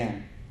fight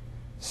again.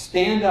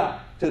 Stand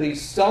up to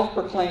these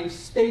self-proclaimed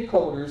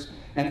stakeholders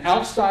and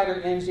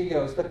outsider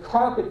NGOs, the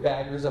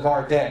carpetbaggers of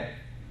our day.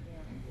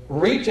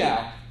 Reach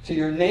out to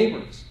your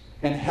neighbors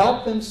and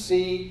help them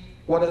see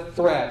what a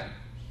threat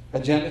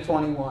Agenda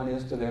 21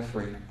 is to their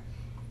freedom.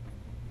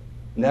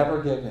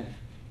 Never give in.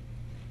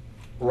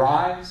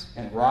 Rise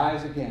and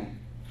rise again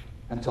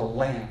until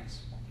lambs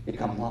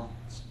become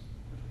lions.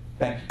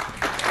 Thank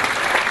you.